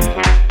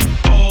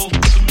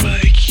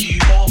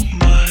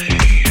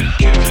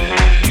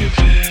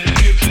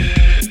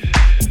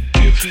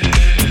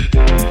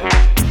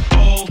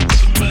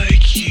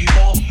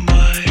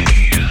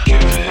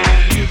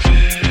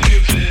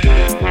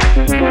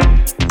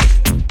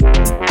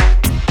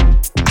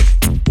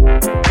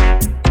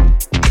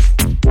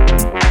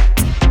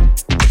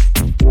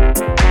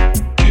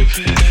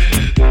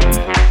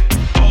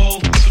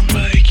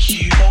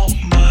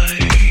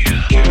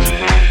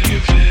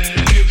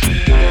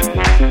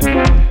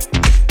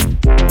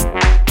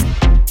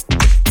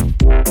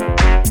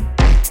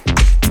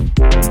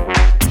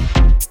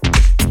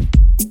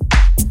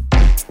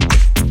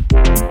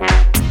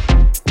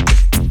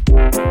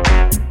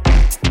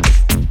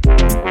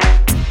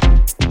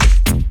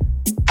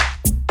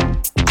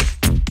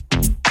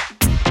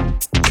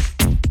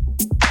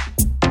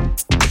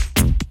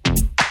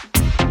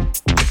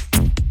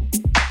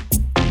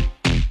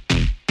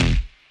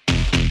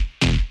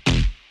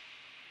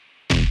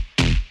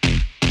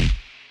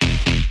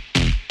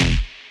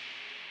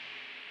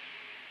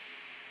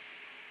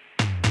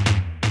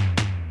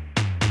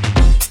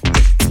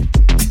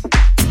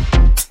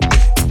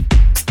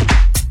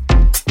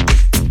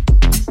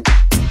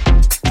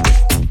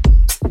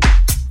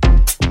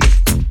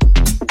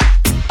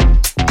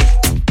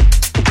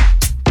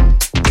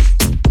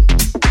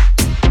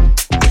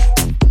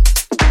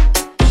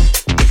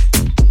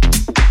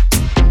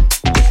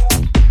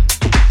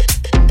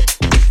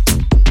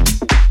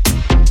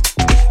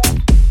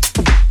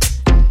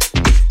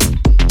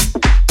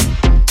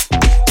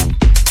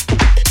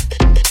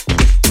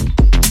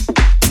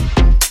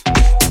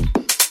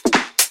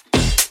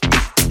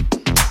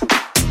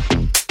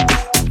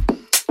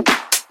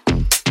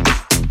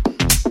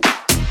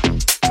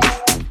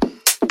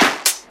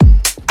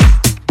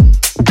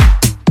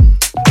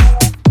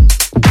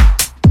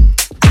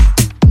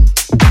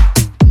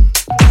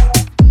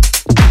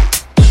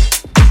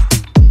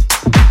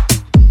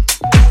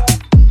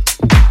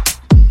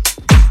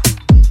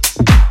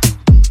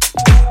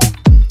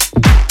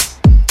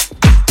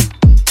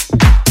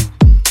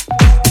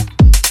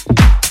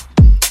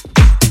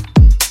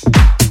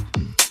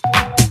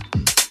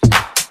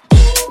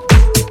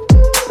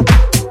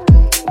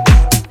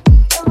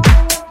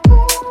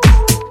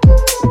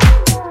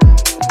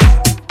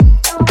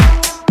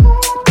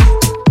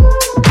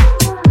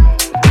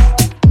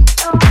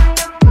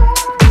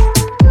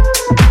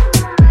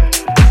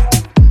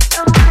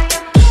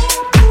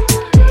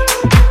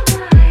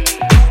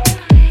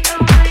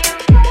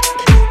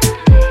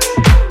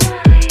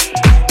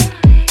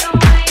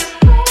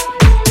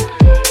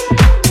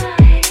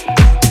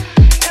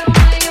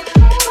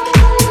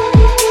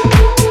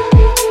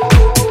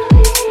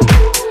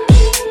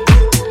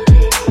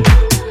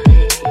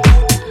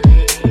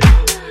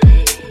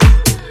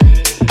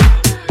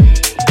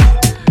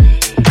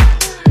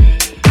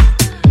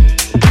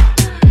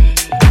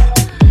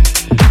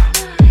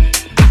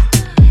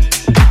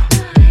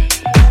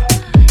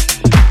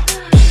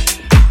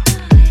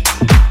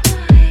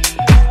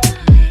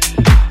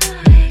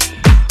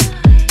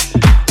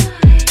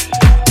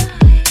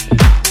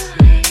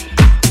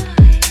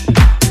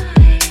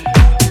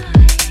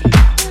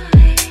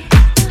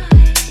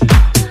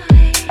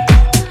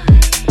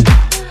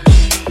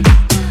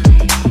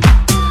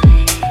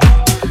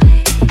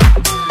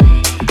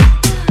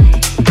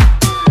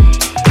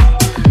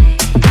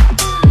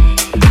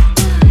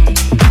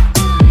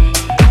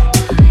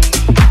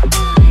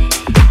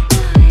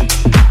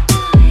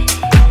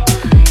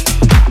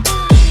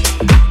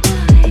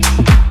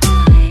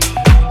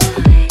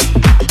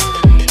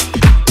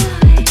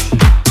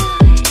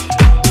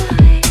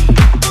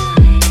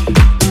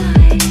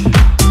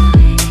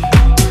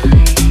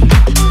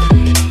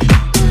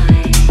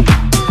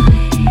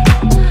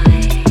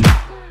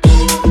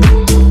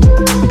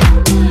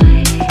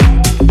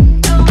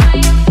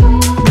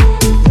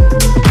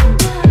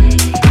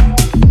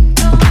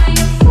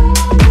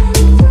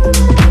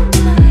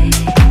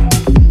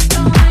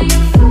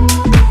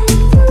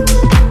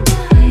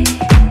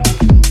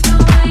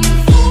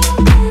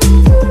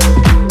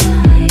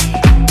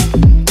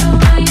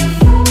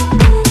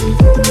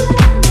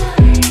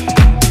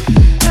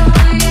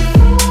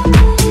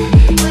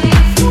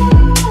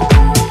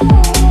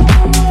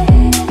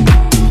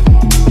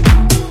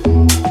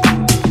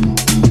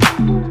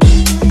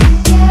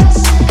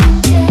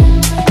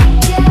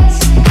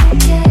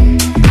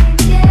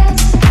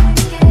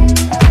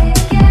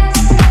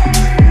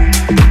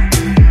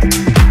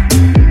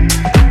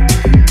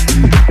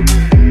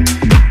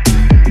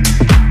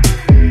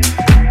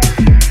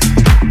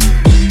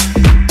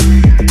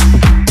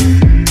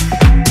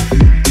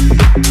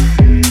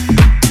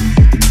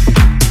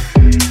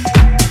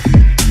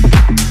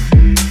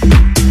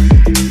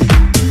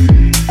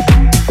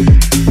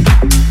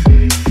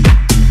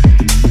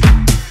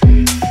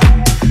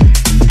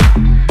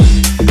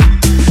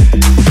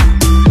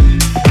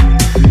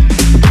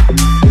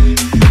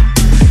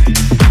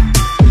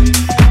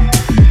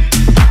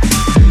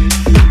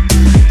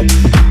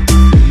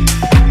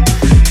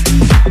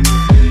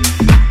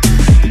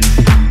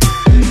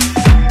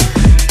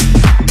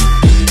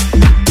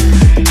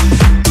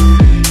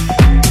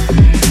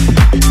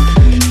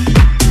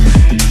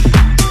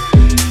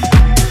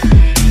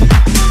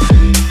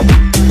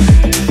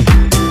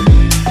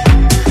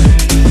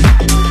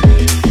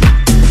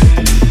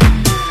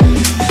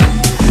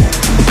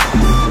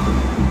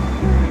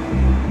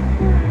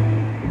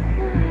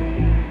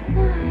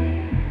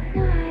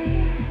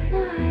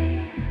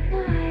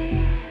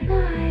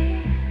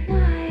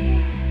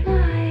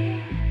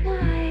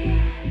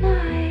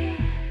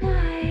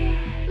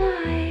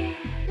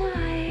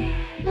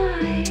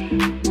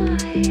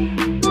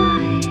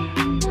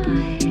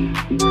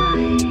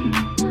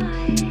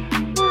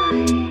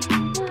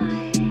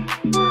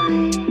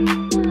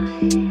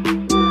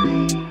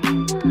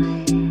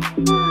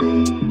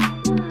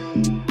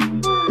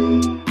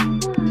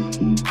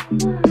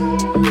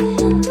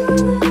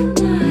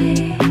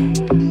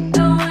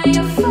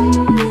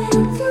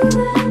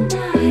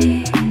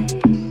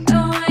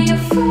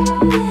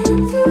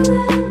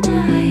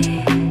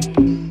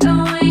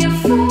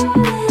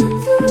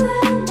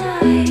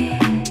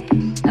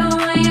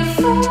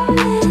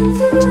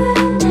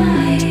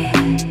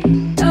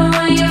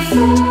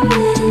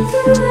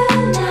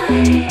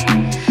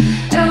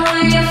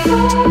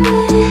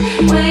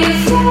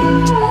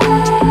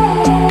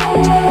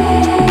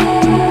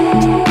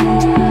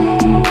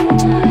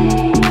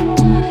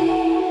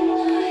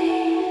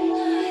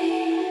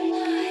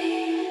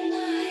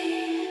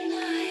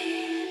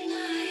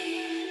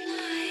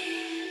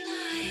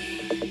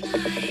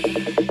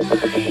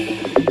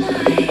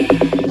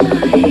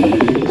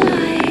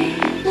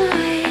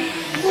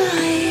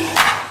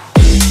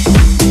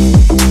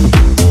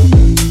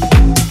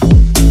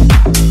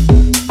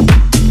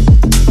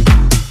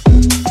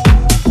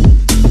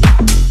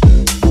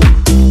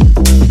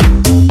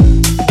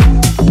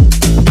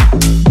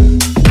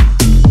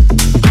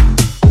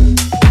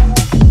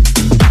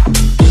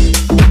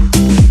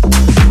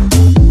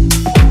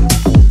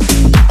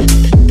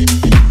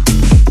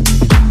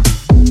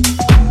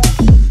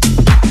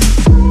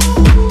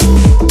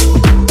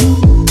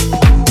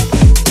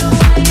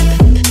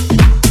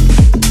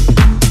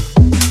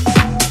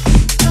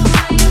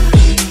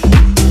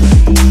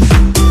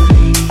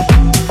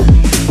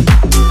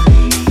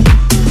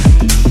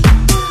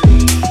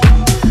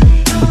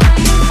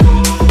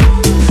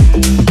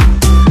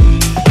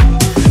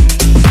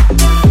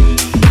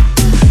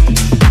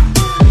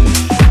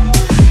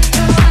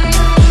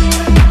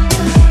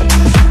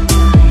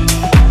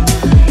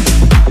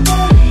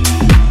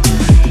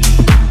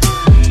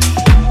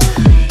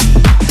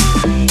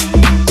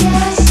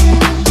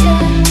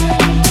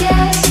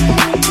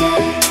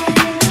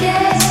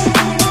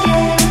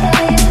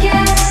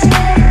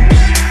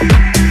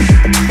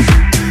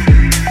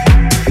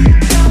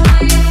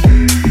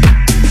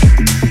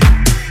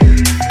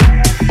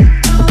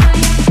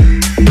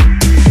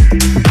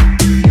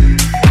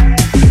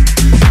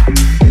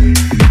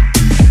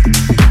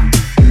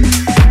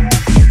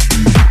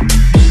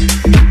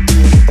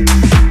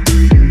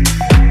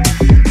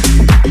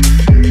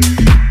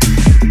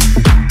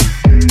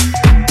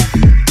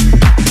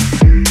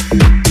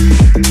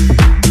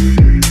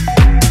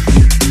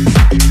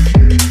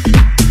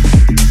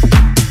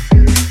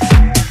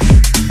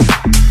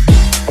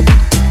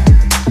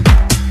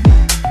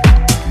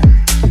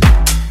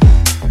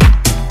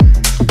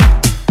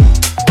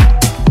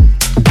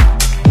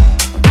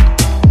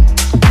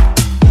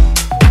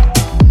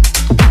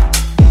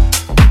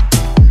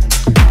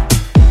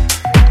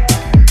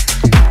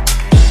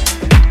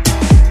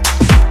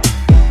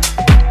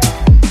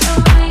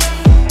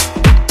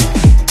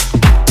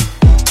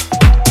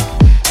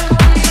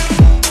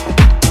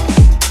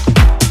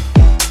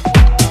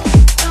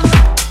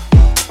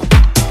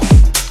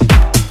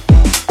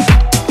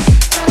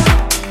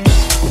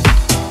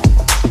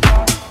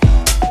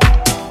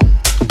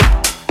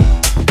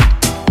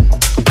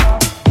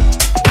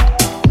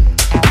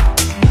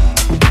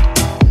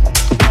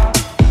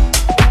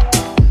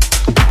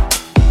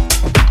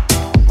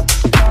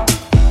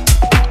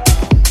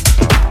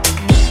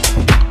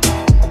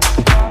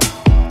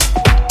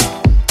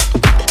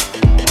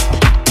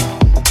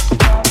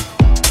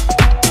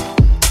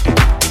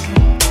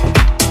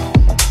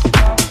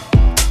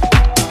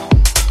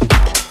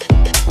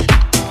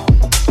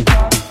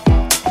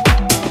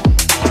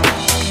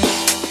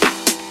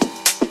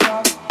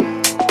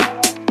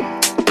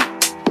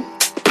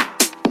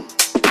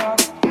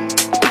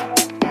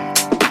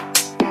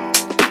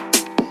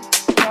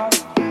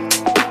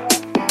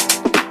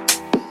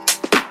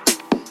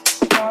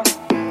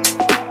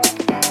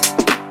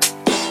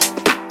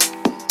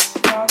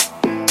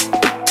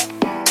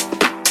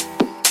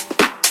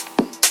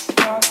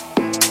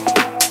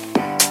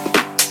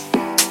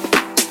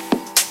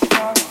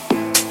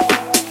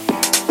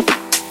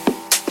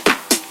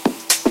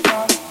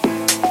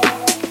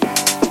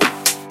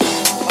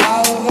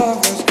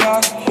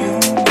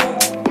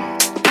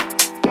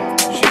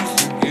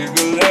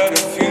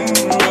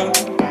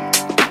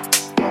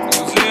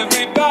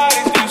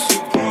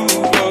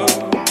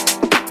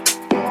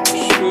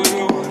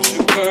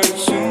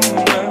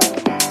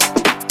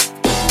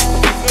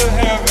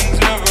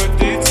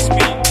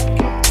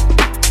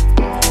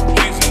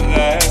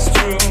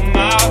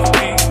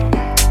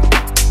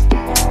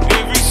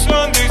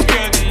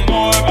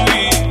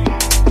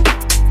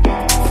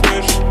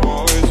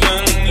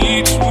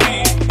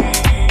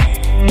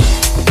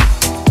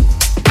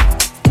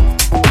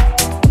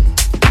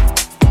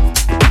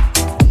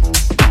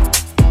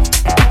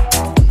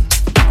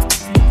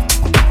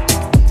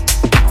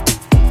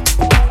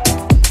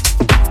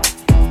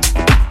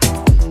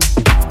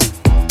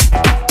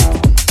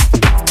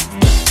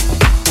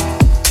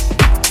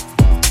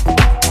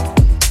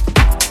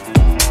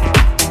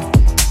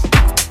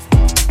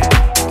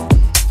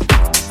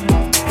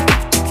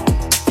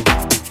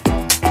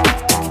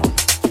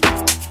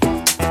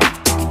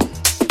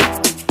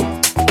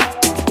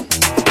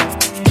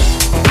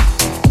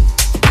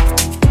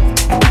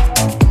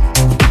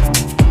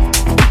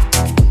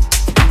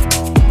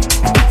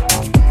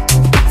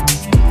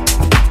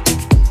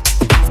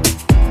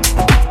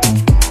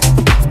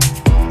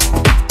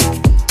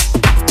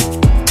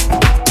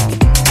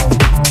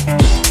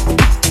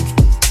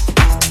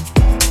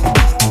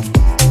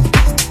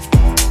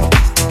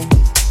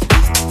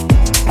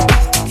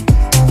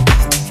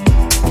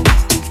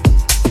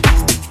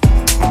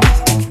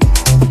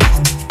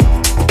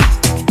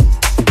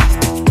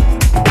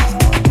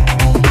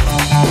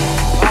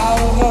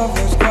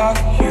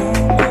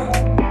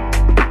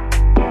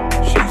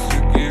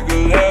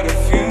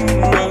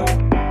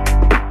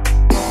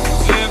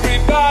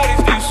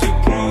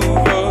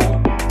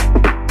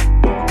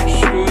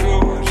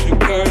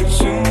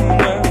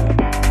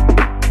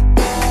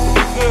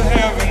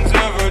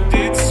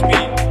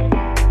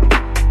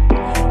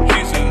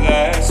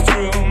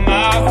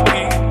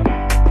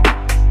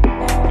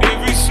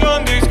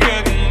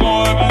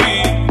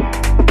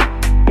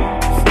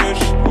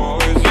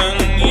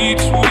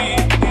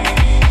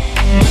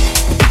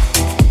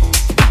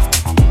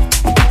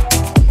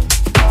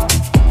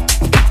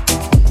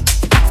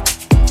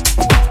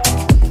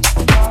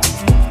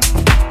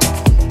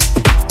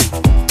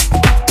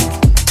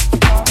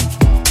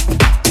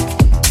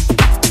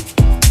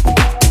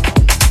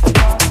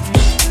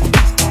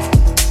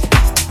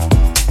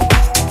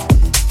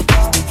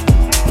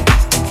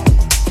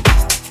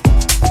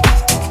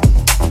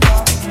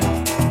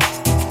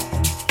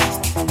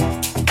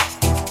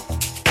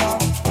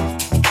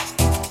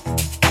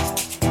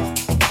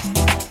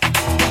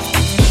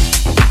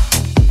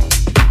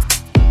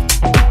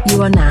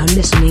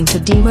 listening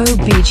to Demo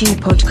BG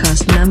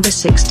podcast number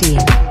 16.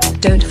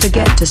 Don't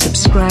forget to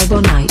subscribe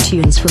on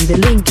iTunes from the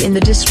link in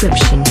the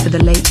description for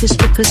the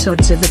latest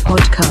episodes of the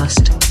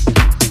podcast.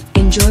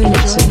 Enjoy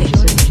listening.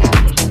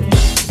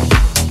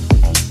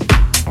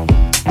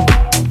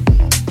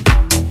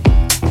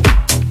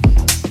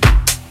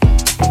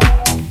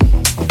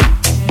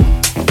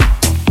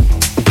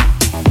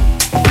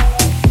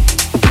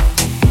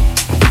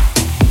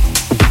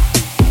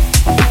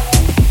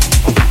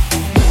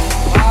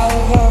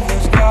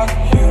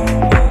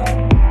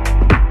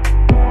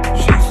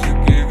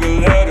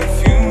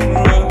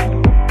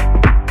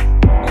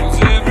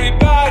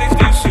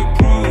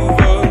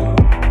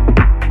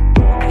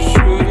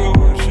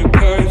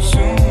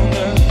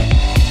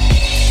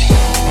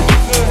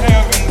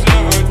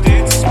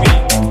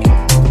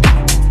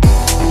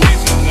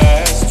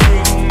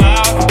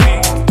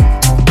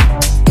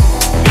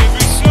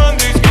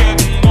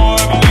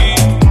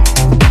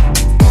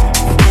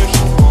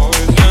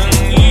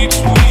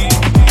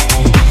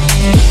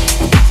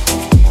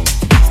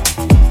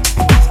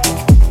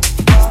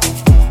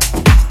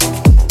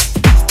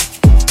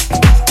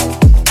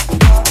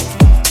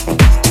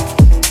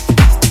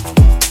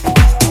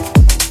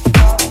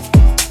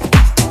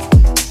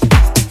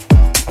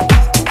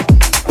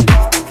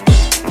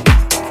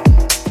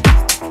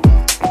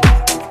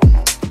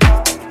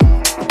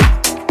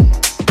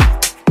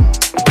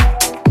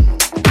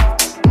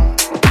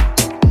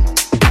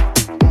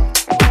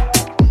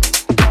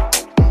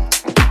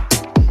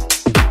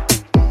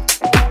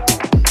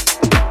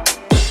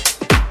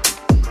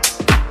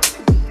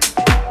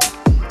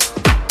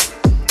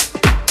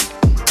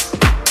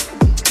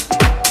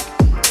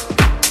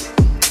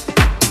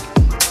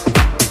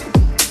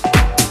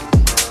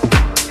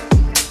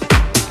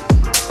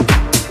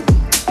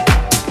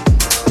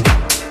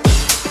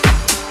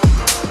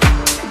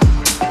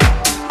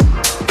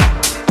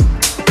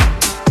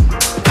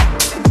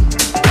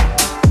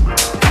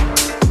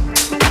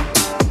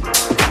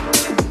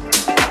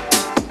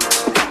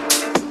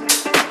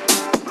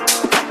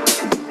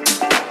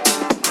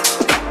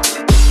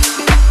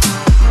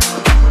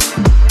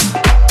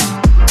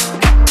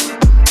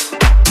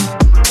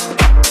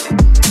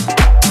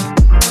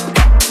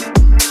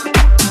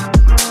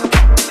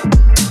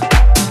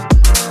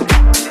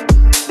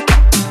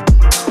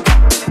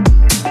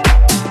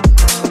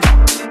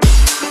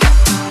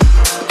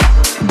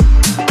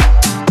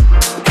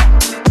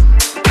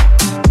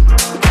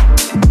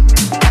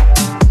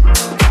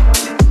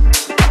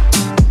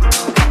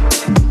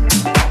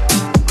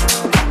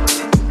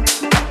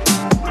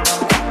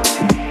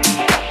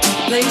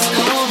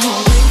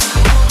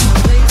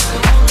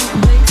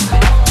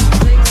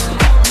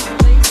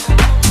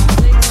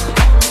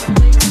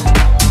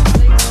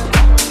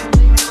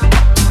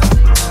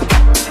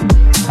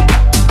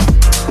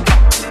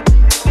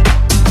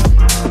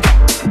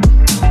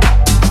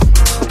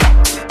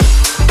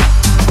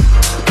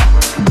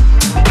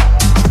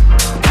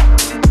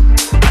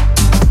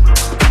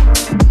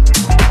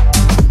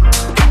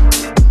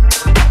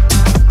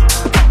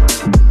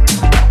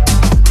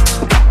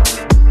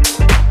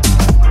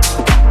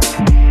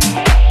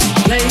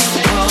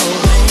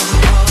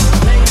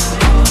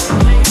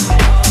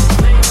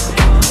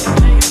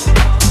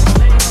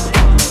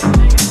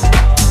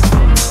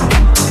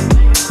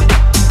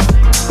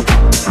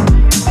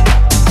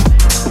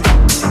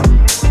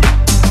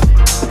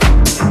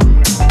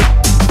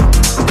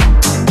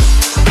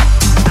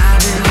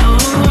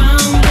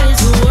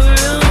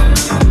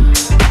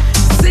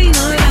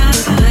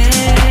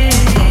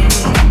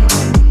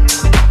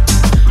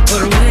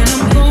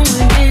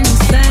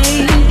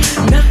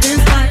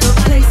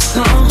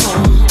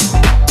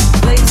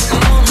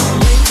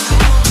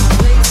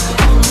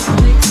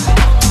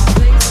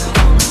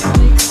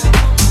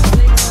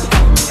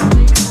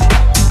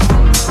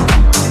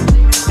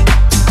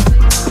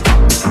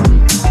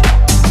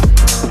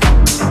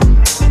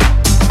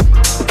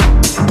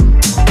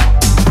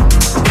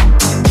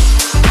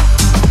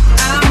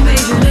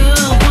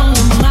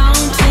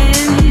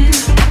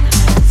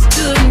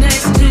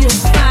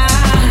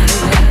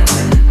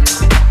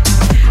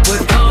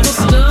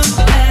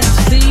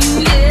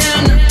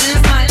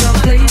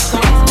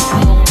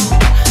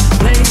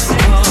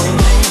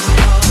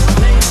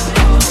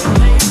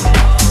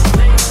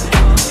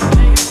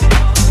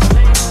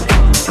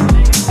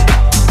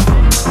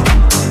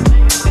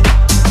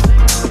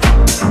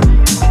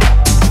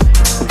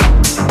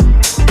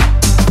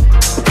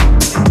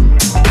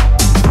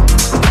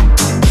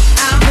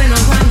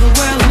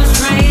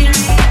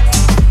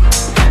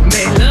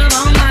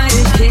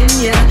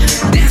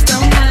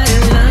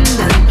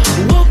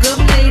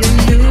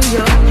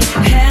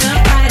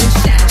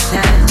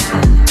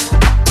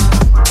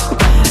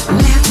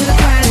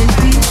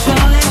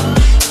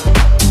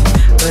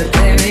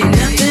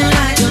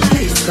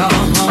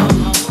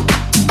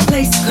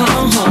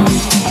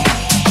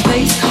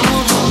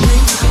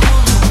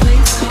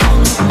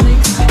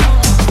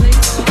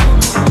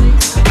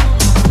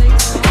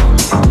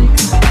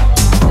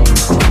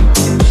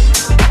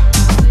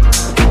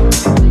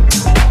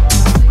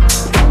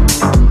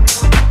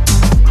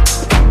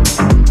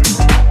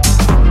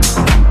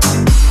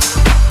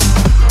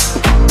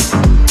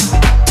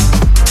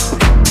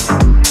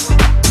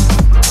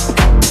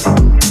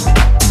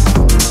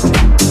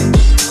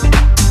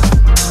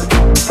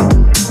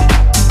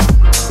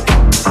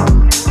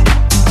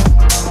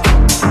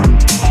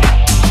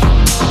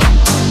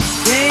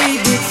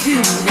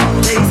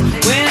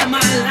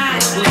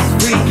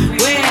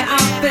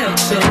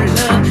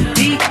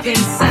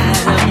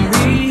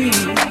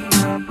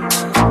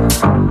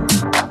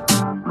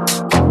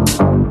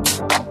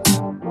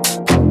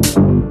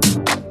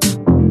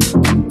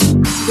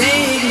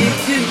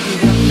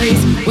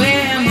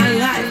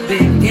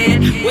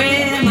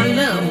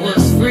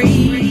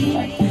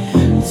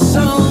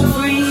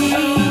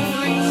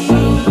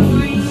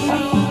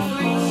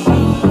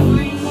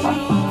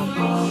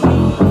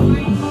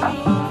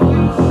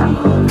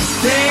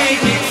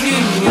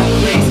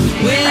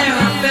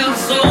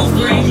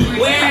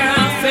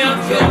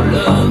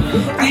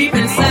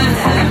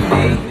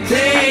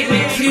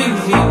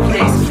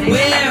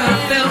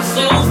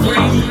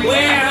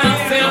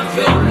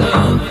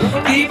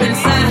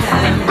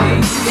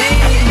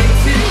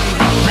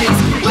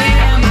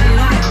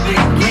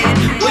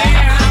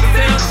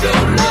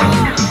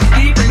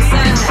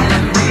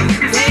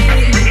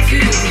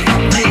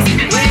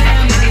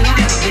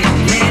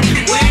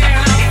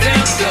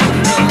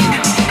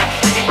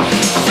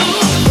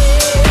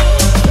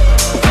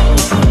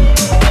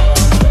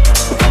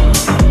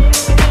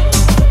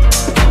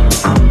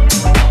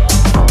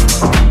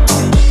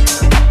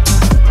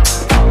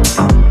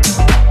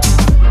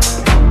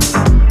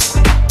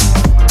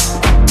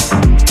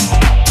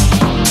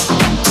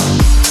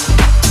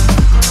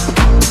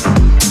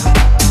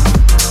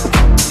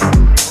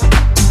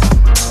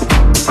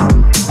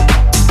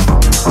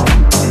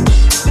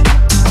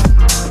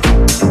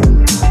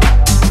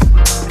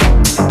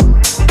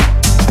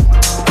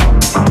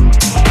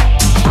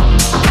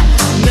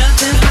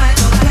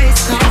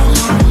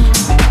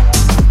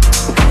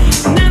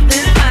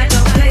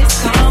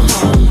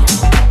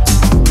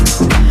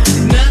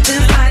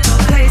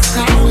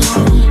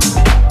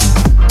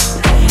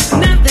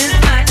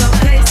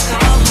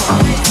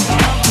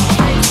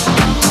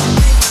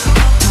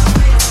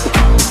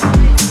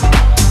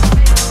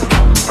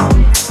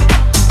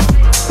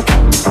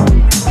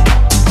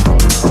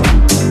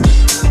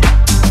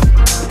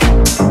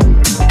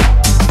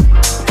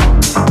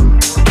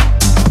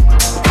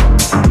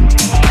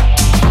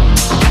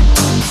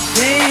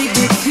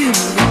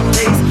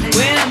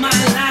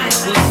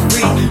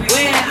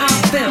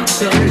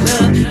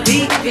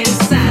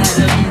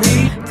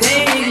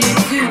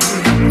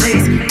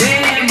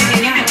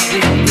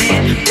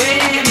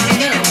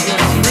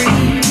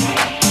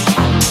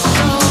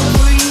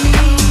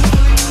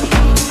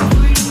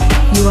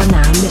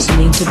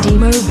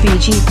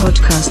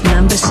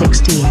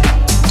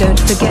 Don't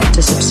forget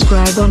to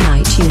subscribe on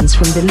iTunes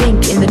from the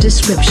link in the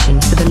description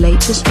for the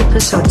latest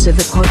episodes of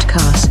the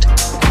podcast.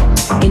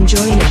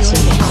 Enjoy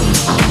listening.